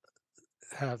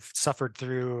have suffered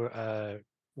through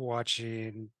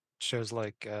watching shows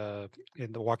like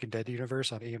in the Walking Dead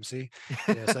universe on AMC.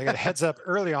 So I got a heads up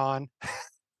early on.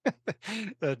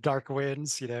 The Dark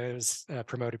Winds, it was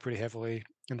promoted pretty heavily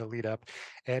in the lead up,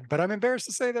 but I'm embarrassed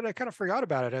to say that I kind of forgot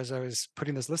about it as I was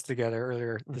putting this list together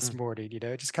earlier this Mhm. morning.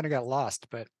 It just kind of got lost.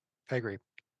 But I agree.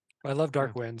 I love Yeah,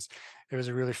 Dark Winds. It was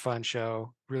a really fun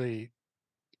show. Really,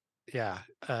 yeah,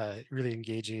 really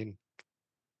engaging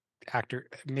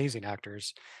amazing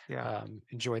actors. yeah,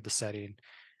 Enjoyed the setting.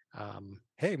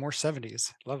 Hey, more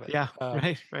 70s. Love it. yeah.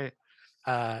 Right, right.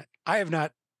 I have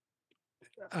not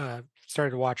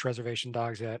started to watch Reservation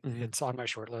Dogs yet. Mhm. It's on my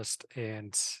short list,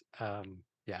 and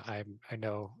yeah, I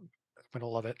know I'm gonna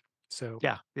love it. So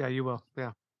Yeah, yeah, you will.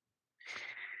 Yeah.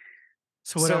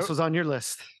 So what else so was on your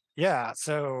list? yeah,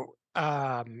 so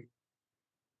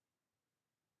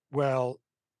well,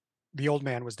 The Old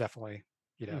Man was definitely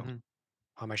Mhm.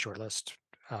 on my short list.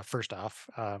 First off,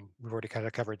 we've already kind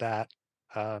of covered that.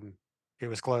 Um, it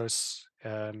was close.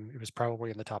 It was probably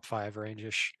in the top 5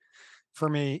 range-ish for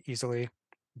me easily.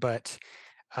 But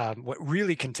what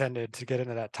really contended to get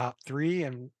into that top 3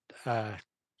 and uh,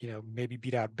 maybe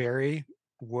beat out Barry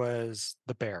was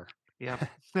The Bear Yep.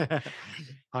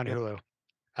 on Yep.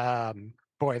 Hulu.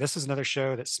 Boy, this is another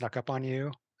show that snuck up on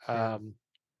you. Yeah. Um,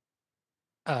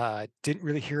 didn't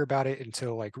really hear about it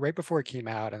until like right before it came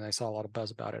out, and I saw a lot of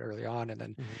buzz about it early on. And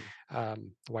then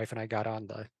Mhm. the wife and I got on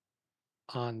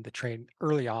the train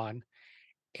early on,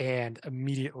 and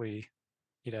immediately,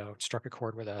 struck a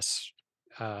chord with us.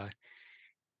 Uh,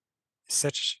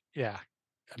 yeah,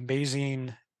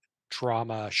 amazing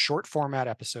drama, short format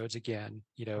episodes again.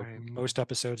 Right. Most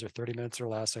episodes are 30 minutes or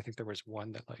less. I think there was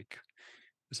one that like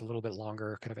was a little bit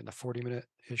longer, kind of in the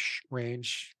 40-minute-ish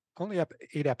range. Only up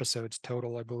 8 episodes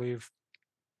total, I believe.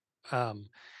 Um,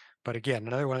 but again,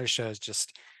 another one of those shows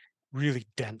just really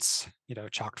dense,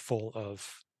 chocked full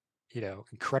of,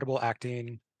 incredible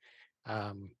acting,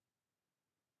 um,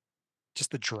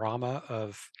 just the drama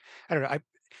of, I don't know,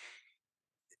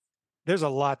 there's a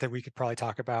lot that we could probably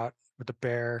talk about with the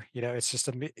bear.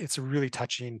 It's a really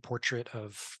touching portrait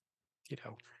of, you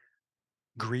know,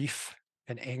 grief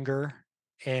and anger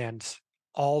and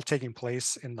all taking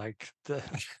place in like the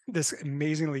this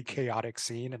amazingly chaotic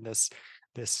scene in this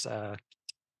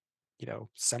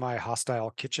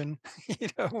semi-hostile kitchen,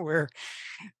 where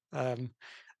um,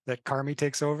 that Carmy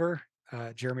takes over,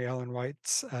 Jeremy Allen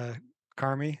White's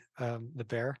Carmy, the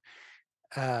bear,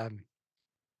 um,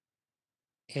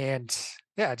 and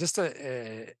yeah, just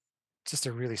a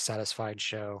really satisfying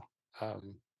show,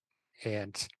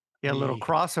 and Yeah, a little we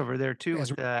crossover there too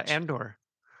as with Andor.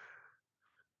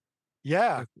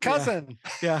 yeah, Yeah, cousin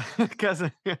yeah,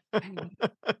 cousin.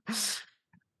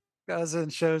 cousin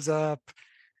shows up.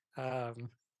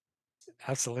 Um,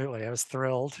 Absolutely, I was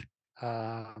thrilled.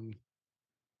 Um,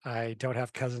 I don't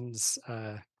have cousin's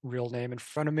real name in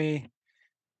front of me,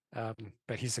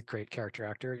 but he's a great character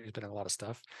actor. He's been in a lot of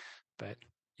stuff. But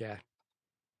yeah,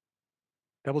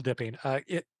 double dipping.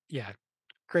 Yeah,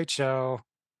 great show.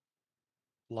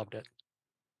 Loved it.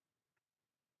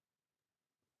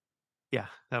 Yeah,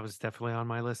 that was definitely on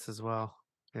my list as well.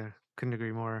 Yeah, couldn't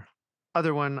agree more.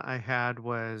 Other one I had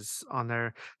was on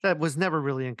there that was never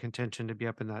really in contention to be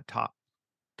up in that top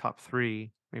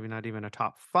three, maybe not even a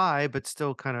top five, but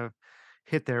still kind of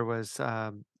hit there was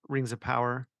Rings of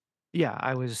Power. Yeah,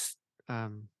 I was a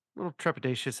little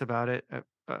trepidatious about it,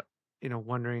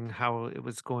 wondering how it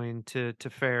was going to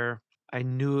fare. I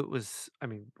knew it was. I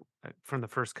mean, from the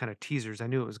first kind of teasers, I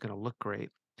knew it was going to look great.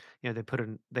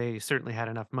 They certainly had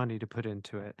enough money to put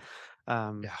into it.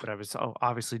 Yeah, But I was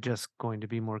obviously just going to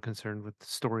be more concerned with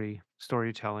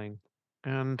storytelling,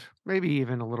 and maybe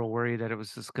even a little worried that it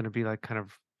was just going to be like kind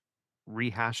of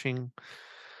rehashing,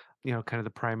 kind of the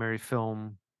primary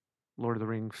film, Lord of the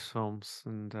Rings films.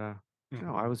 And no, I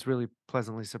mhm. was really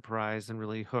pleasantly surprised and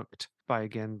really hooked by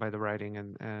the writing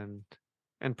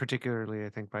and particularly I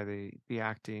think by the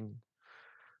acting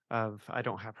of, I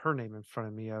don't have her name in front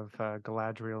of me, of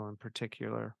Galadriel in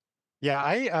particular. Yeah.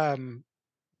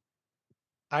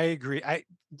 I agree. I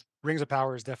Rings of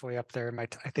Power is definitely up there in I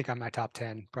think on my top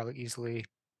 10, probably easily.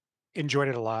 Enjoyed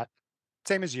it a lot.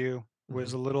 Same as you.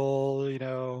 Was Hmm. a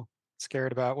little,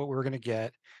 scared about what we were going to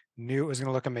get. Knew it was going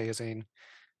to look amazing,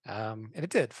 and it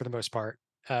did for the most part.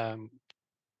 Um,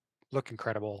 look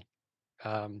incredible.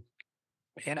 Um,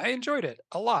 and I enjoyed it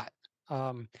a lot.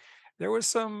 Um, there was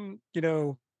some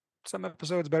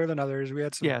episodes better than others. We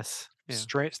had some Yes. Yeah.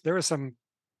 strange.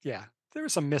 Yeah, there were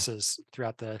some misses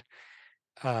throughout the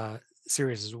uh,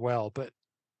 series as well. But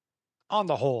on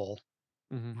the whole,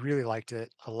 Hmm. really liked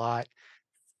it a lot.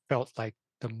 Felt like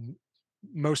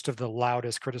most of the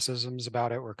loudest criticisms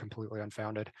about it were completely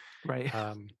unfounded. Right.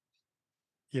 Um,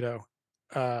 you know,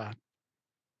 uh,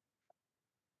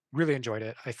 really enjoyed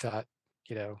it. I thought,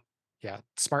 you know, yeah,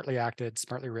 smartly acted,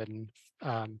 smartly written.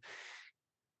 Um,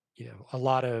 a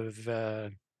lot of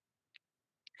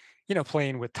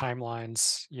playing with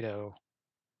timelines,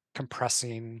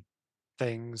 compressing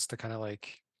things to kind of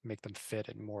like make them fit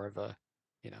in more of a,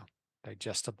 you know,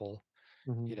 digestible,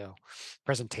 Hmm. you know,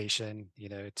 presentation.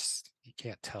 It's you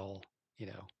can't tell,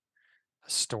 a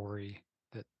story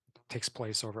that takes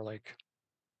place over like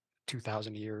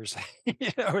 2000 years.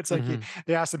 It's like Hmm.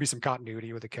 there has to be some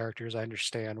continuity with the characters. I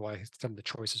understand why some of the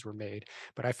choices were made,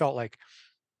 but I felt like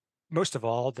most of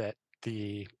all that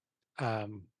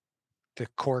um the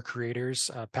core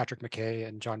creators, Patrick McKay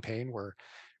and John Payne, were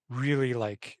really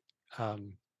like,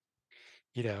 um,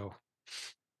 you know,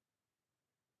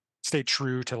 stay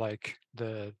true to like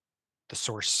the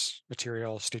source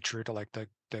material, stay true to like the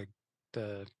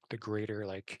greater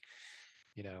like,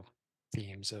 you know,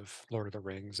 themes of Lord of the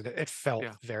Rings. And it felt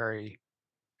Yeah. very,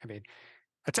 I mean,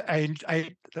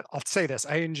 I'll say this: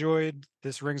 I enjoyed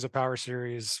this Rings of Power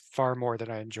series far more than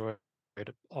I enjoyed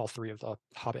all three of the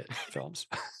Hobbit films.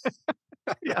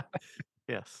 Yeah.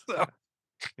 Yes. So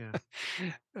Yeah.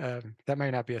 that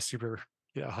might not be a super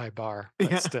high bar,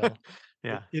 but Yeah. still,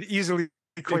 Yeah. it easily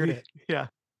cleared it. Yeah.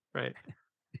 Right.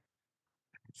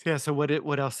 Yeah. So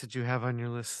what else did you have on your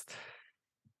list?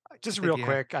 I Just think real you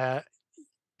had. quick,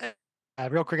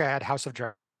 real quick, I had House of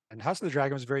Dragon. House of the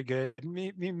Dragon was very good.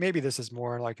 Maybe this is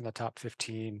more like in the top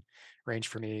 15 range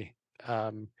for me,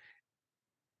 um,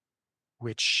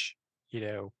 which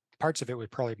parts of it were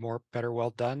probably better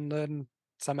well done than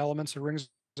some elements of Rings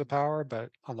of Power,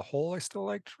 but on the whole, I still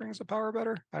liked Rings of Power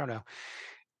better. I don't know. I'll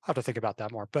have to think about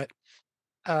that more. But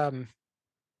um,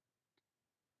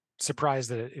 surprised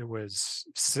that it was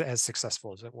as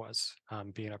successful as it was,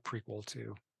 being a prequel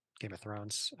to Game of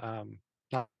Thrones.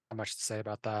 Not much to say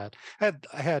about that.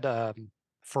 I had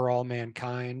For All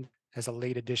Mankind as a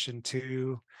late addition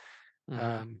to.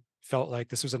 Hmm. Felt like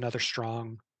this was another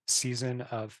strong season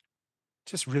of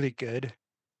just really good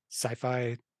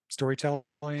sci-fi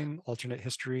storytelling, alternate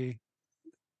history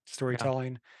Yeah.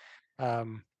 storytelling.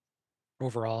 Um,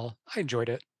 overall, I enjoyed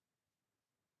it.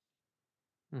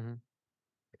 Hmm.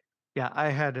 Yeah, I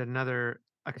had another.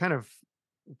 I kind of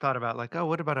thought about like, oh,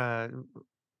 what about a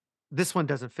this one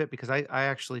doesn't fit because I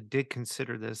actually did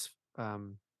consider this.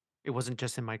 It wasn't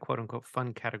just in my quote unquote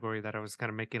fun category that I was kind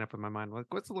of making up in my mind.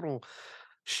 Like, what's the little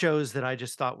shows that I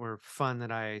just thought were fun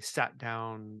that I sat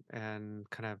down and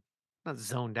kind of not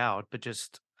zoned out, but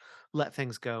just let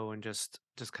things go and just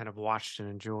kind of watched and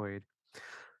enjoyed.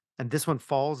 And this one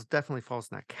definitely falls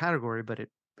in that category, but it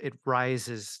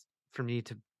rises for me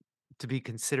to be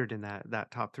considered in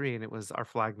that top three, and it was Our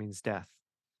Flag Means Death.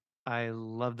 I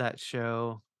love that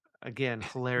show. Again,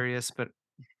 hilarious,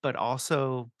 but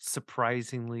also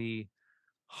surprisingly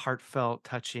heartfelt,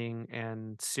 touching,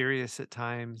 and serious at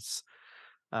times.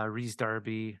 Reese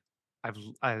Darby,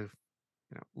 I've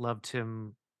loved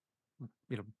him.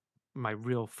 You know, my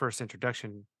real first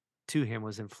introduction to him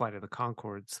was in Flight of the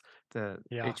Concords, the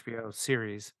Yeah. HBO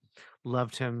series.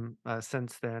 Loved him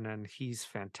since then, and he's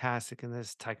fantastic in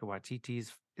this. Taika Waititi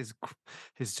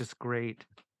is just great.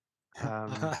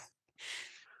 Um,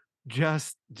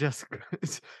 just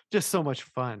it's just so much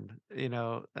fun,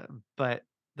 but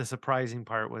the surprising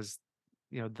part was,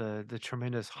 the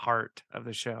tremendous heart of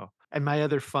the show. And my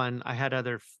other fun, I had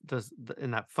other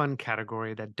in that fun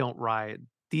category that don't rise.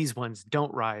 These ones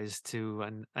don't rise to,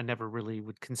 and I never really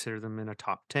would consider them in a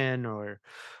top 10 or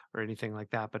anything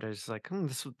like that, but I was like,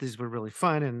 these were really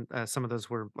fun. And some of those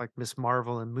were like Miss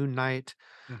Marvel and Moon Knight.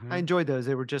 I Hmm. enjoyed those.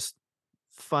 They were just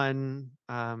fun,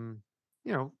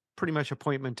 pretty much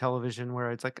appointment television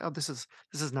where it's like, oh, this is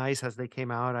nice as they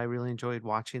came out. I really enjoyed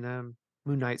watching them.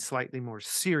 Moon Knight slightly more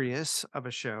serious of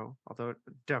a show, although it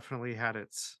definitely had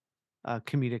its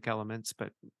comedic elements,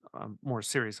 but more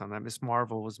serious on that. Miss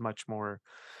Marvel was much more,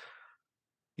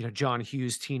 John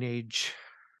Hughes teenage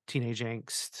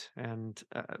angst and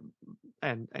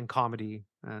comedy,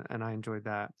 and I enjoyed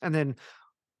that. And then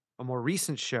a more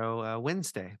recent show,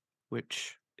 Wednesday,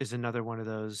 which is another one of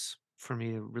those for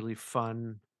me really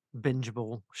fun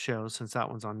bingeable shows since that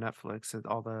one's on Netflix. And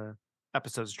all the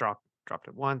episodes dropped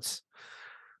at once.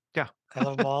 Yeah. I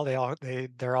love them all.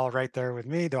 They're all right there with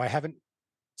me, though I haven't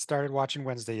started watching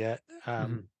Wednesday yet.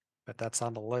 Mhm. But that's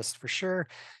on the list for sure.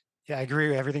 Yeah, I agree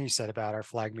with everything you said about Our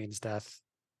Flag Means Death.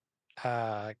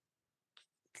 Uh,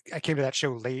 I came to that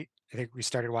show late. I think we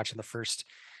started watching the first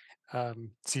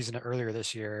season earlier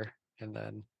this year,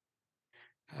 um,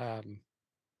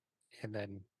 and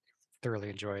then thoroughly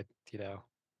enjoyed, the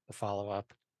follow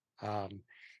up. Um,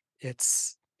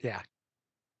 it's yeah,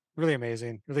 really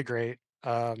amazing, really great.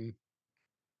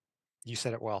 You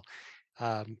said it well.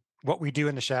 What we do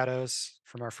in the shadows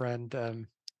from our friend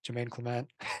Jermaine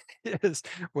Clement is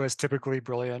was typically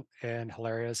brilliant and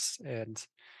hilarious and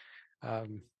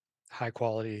um, high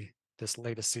quality. This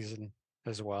latest season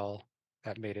as well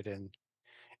that made it in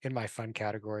my fun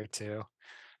category too.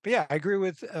 But yeah, I agree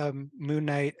with Moon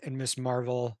Knight and Miss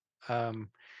Marvel. Um,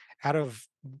 out of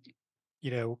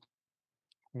you know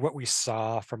what we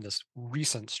saw from this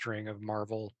recent string of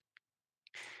Marvel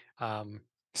um,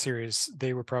 series,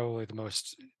 they were probably the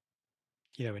most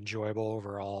enjoyable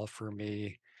overall for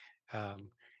me. Um,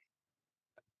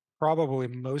 Probably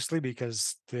mostly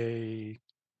because they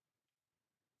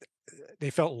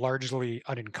felt largely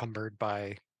unencumbered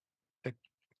by the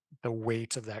the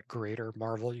weight of that greater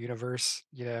Marvel universe,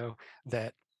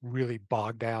 that really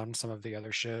bogged down some of the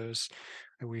other shows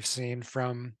that we've seen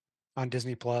from on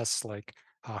Disney Plus, like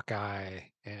Hawkeye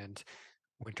and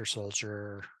Winter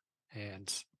Soldier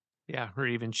and Yeah. Or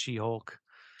even She-Hulk.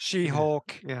 Yeah.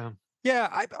 She-Hulk. Yeah. Yeah,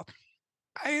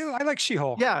 I like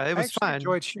She-Hulk. Yeah. It I was actually fun.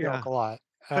 enjoyed She-Hulk Yeah. a lot.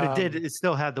 But Um, it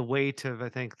still had the weight of, I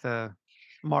think, the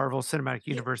Marvel Cinematic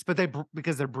yeah, Universe, but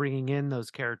because they're bringing in those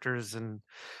characters and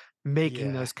making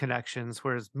yeah, those connections,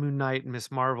 whereas Moon Knight and Miss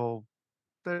Marvel,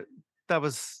 that that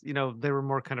was, they were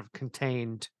more kind of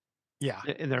contained yeah,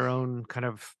 in their own kind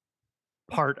of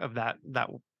part of that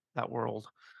world.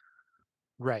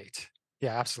 right.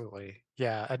 Yeah, absolutely.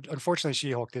 Yeah, unfortunately,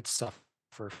 She-Hulk did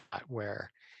suffer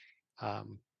where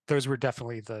those were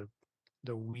definitely the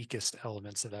weakest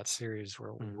elements of that series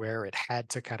Mm, where it had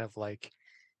to kind of like,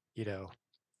 you know,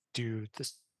 do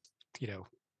this, you know,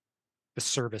 the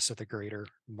service of the greater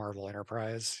Marvel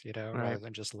enterprise, rather right.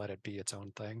 than just let it be its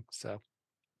own thing. So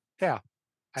yeah,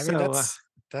 I mean So,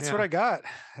 that's what yeah, I got.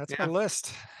 That's my yeah.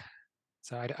 list.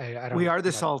 So I We don't, are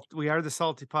the salt. We are the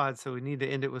salty pod, so we need to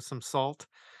end it with some salt.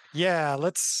 yeah,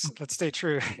 let's stay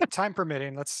true. Time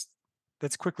permitting, let's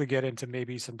quickly get into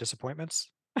maybe some disappointments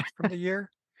from the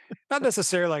year. Not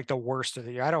necessarily like the worst of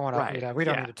the year. I don't want to, Right. we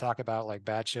don't need Yeah. to talk about like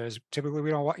bad shows. Typically, we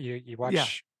don't want you Yeah.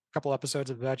 watch. couple episodes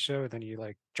of that show, and then you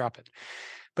like drop it.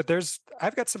 But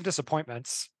I've got some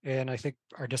disappointments, and I think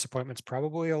our disappointments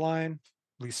probably align,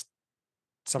 at least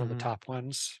some of the Mhm. top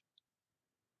ones.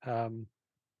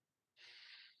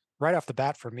 Right off the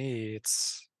bat for me,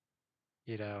 it's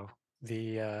you know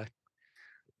the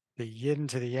the yin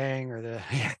to the yang, or the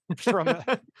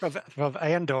from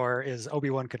Andor is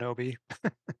Obi-Wan Kenobi.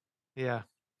 Yeah.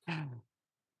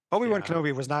 Obi-Wan Yeah.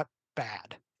 Kenobi was not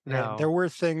bad, and there No. were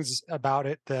things about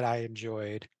it that I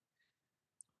enjoyed,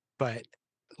 but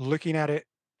looking at it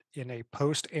in a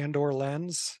post Andor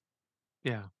lens,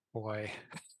 Yeah. boy,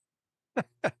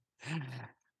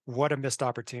 what a missed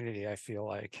opportunity, I feel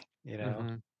like, you know.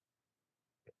 Mhm.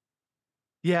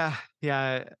 Yeah.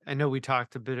 Yeah. I know we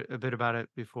talked a bit about it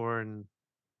before, and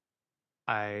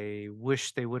I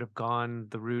wish they would have gone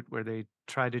the route where they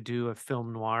tried to do a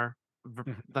film noir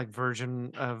Mhm, like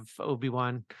version of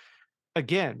Obi-Wan.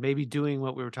 Again, maybe doing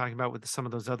what we were talking about with some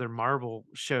of those other Marvel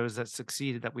shows that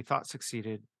succeeded, that we thought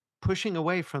succeeded, pushing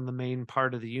away from the main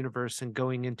part of the universe and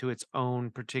going into its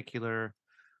own particular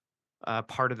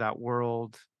part of that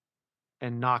world,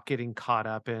 and not getting caught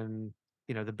up in,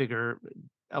 the bigger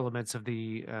elements of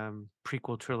the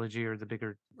prequel trilogy or the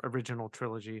bigger original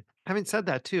trilogy. Having said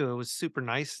that, too, it was super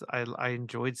nice. I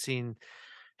enjoyed seeing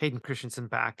Hayden Christensen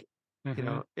back,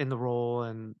 mhm. in the role,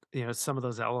 and some of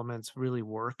those elements really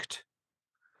worked.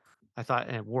 I thought,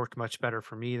 and it worked much better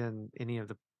for me than any of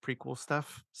the prequel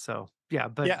stuff. So yeah,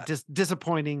 but Yeah, just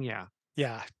disappointing. Yeah.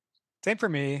 yeah, same for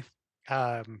me.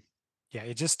 Um, yeah,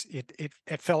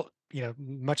 it felt,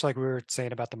 much like we were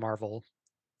saying about the Marvel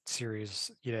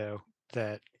series,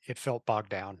 that it felt bogged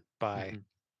down by, Hmm.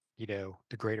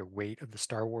 the greater weight of the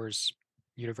Star Wars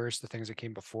universe, the things that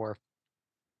came before.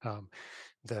 Um,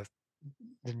 the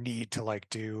the need to like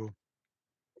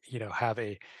have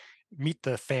a meet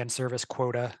the fan service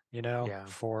quota, Yeah.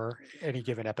 for any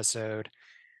given episode.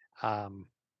 Um,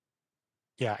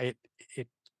 yeah, it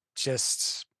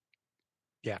just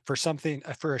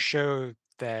for a show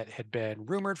that had been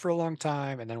rumored for a long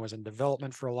time and then was in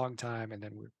development for a long time and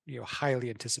then were highly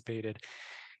anticipated.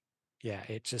 Yeah,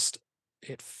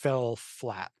 it fell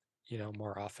flat,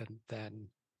 more often than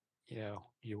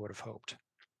you would have hoped.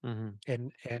 Hmm.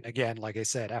 And again, like I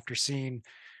said, after seeing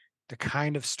the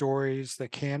kind of stories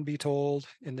that can be told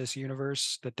in this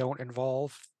universe that don't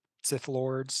involve Sith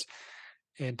Lords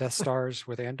and Death Stars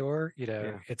with Andor,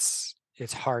 Yeah. it's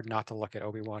hard not to look at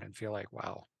Obi-Wan and feel like,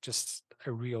 wow, just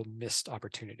a real missed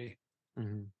opportunity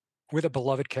Hmm. with a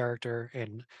beloved character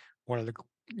and one of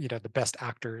the best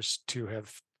actors to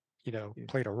have, Yeah.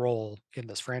 played a role in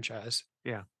this franchise.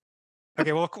 Yeah.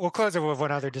 Okay, we'll close it with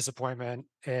one other disappointment,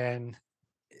 and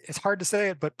it's hard to say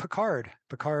it, but Picard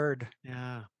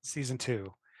Yeah. season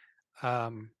 2.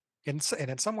 Um, and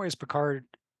in some ways, Picard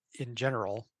in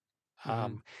general. Hmm.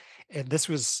 Um, and this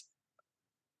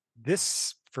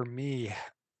for me,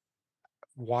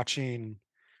 watching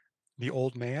The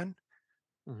Old Man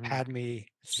Hmm. had me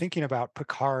thinking about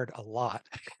Picard a lot.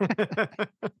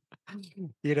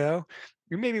 you know,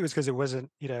 Maybe it was because it wasn't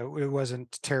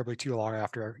terribly too long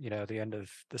after the end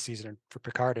of the season for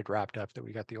Picard had wrapped up that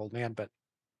we got The Old Man, but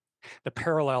the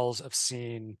parallels of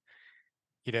seeing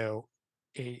you know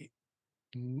a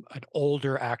an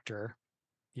older actor,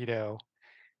 you know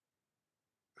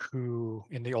who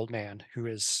in The Old Man, who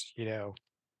is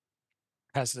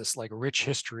has this like rich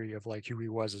history of like who he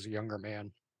was as a younger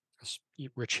man, this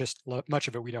much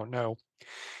of it we don't know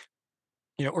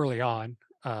early on,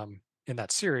 in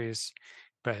that series,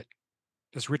 but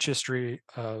this rich history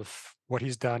of what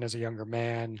he's done as a younger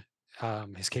man,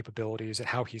 his capabilities, and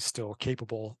how he's still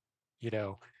capable, you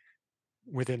know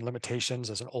within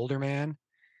limitations as an older man.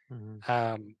 Hmm.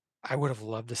 I would have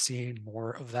loved to see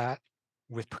more of that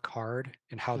with Picard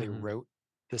and how they Hmm. wrote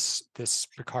this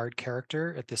Picard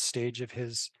character at this stage of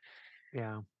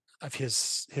Yeah.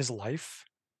 his life.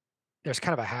 There's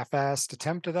kind of a half-assed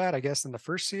attempt at that, I guess, in the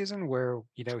first season where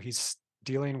he's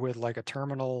dealing with like a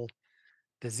terminal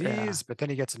Yeah. disease, but then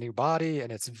he gets a new body,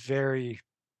 and it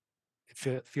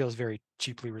feels very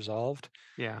cheaply resolved.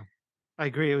 Yeah. I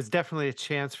agree. It was definitely a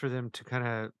chance for them to kind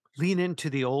of lean into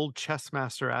the old chess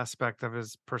master aspect of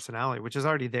his personality, which is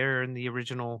already there in the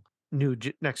original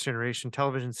Next Generation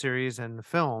television series and the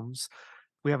films.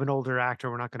 We have an older actor.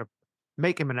 We're not going to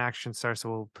make him an action star, so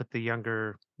we'll put the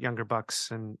younger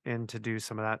bucks in to do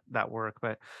some of that work.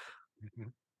 But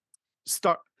Mhm.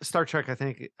 Star Trek, I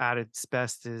think, at its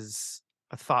best, is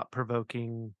a thought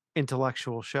provoking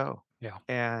intellectual show, Yeah.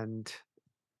 and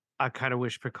I kind of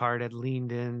wish Picard had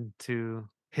leaned into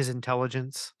his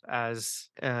intelligence as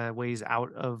ways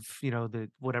out of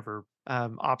the whatever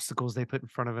obstacles they put in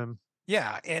front of him.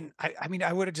 Yeah, and I mean,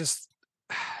 I would have just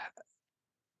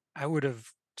I would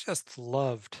have just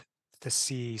loved to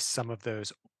see some of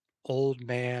those old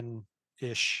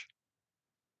man-ish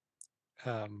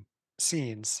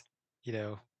scenes,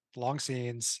 long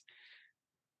scenes,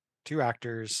 two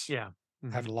actors Yeah.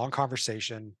 having a long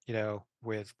conversation,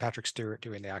 with Patrick Stewart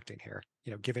doing the acting here,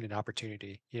 given an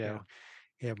opportunity, Yeah.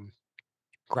 him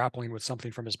grappling with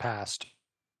something from his past,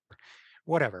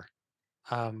 whatever.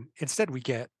 Instead, we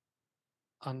get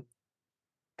on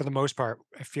for the most part,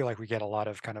 I feel like we get a lot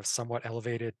of kind of somewhat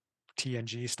elevated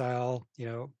TNG style,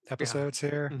 Yeah. episodes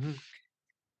here. Mhm.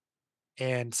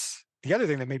 And the other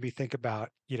thing that made me think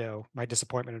about, my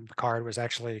disappointment in Picard was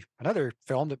actually another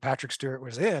film that Patrick Stewart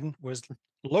was in was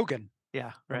Logan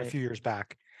Yeah. from a Right. few years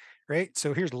back, right?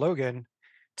 So here's Logan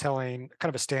telling kind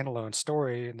of a standalone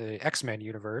story in the X-Men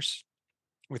universe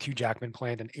with Hugh Jackman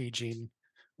playing an aging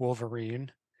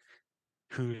Wolverine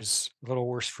who's a little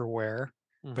worse for wear,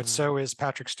 but Mhm. so is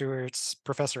Patrick Stewart's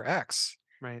Professor X.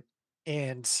 Right.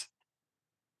 And,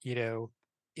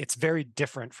 it's very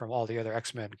different from all the other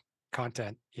X-Men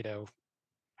content,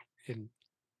 in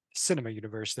cinema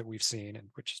universe that we've seen, and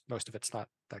which most of it's not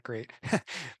that great.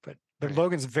 but Right.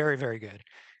 Logan's very, very good.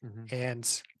 Mhm.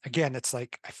 And again, it's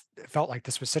like I felt like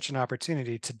this was such an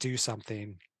opportunity to do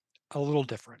something a little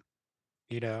different,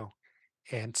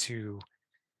 and to,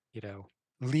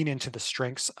 lean into the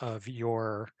strengths of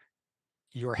your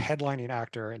headlining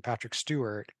actor and Patrick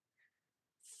Stewart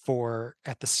for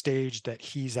at the stage that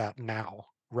he's at now,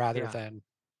 rather Yeah. than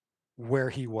where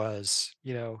he was,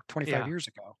 25 Yeah. years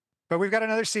ago. But we've got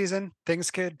another season.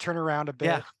 Things could turn around a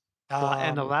Yeah. bit.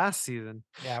 And the last season.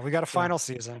 Yeah, we got a final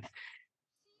season.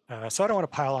 So I don't want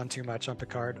to pile on too much on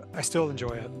Picard. I still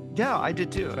enjoy it, Yeah, I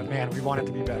did too. but man, we want it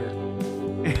to be better.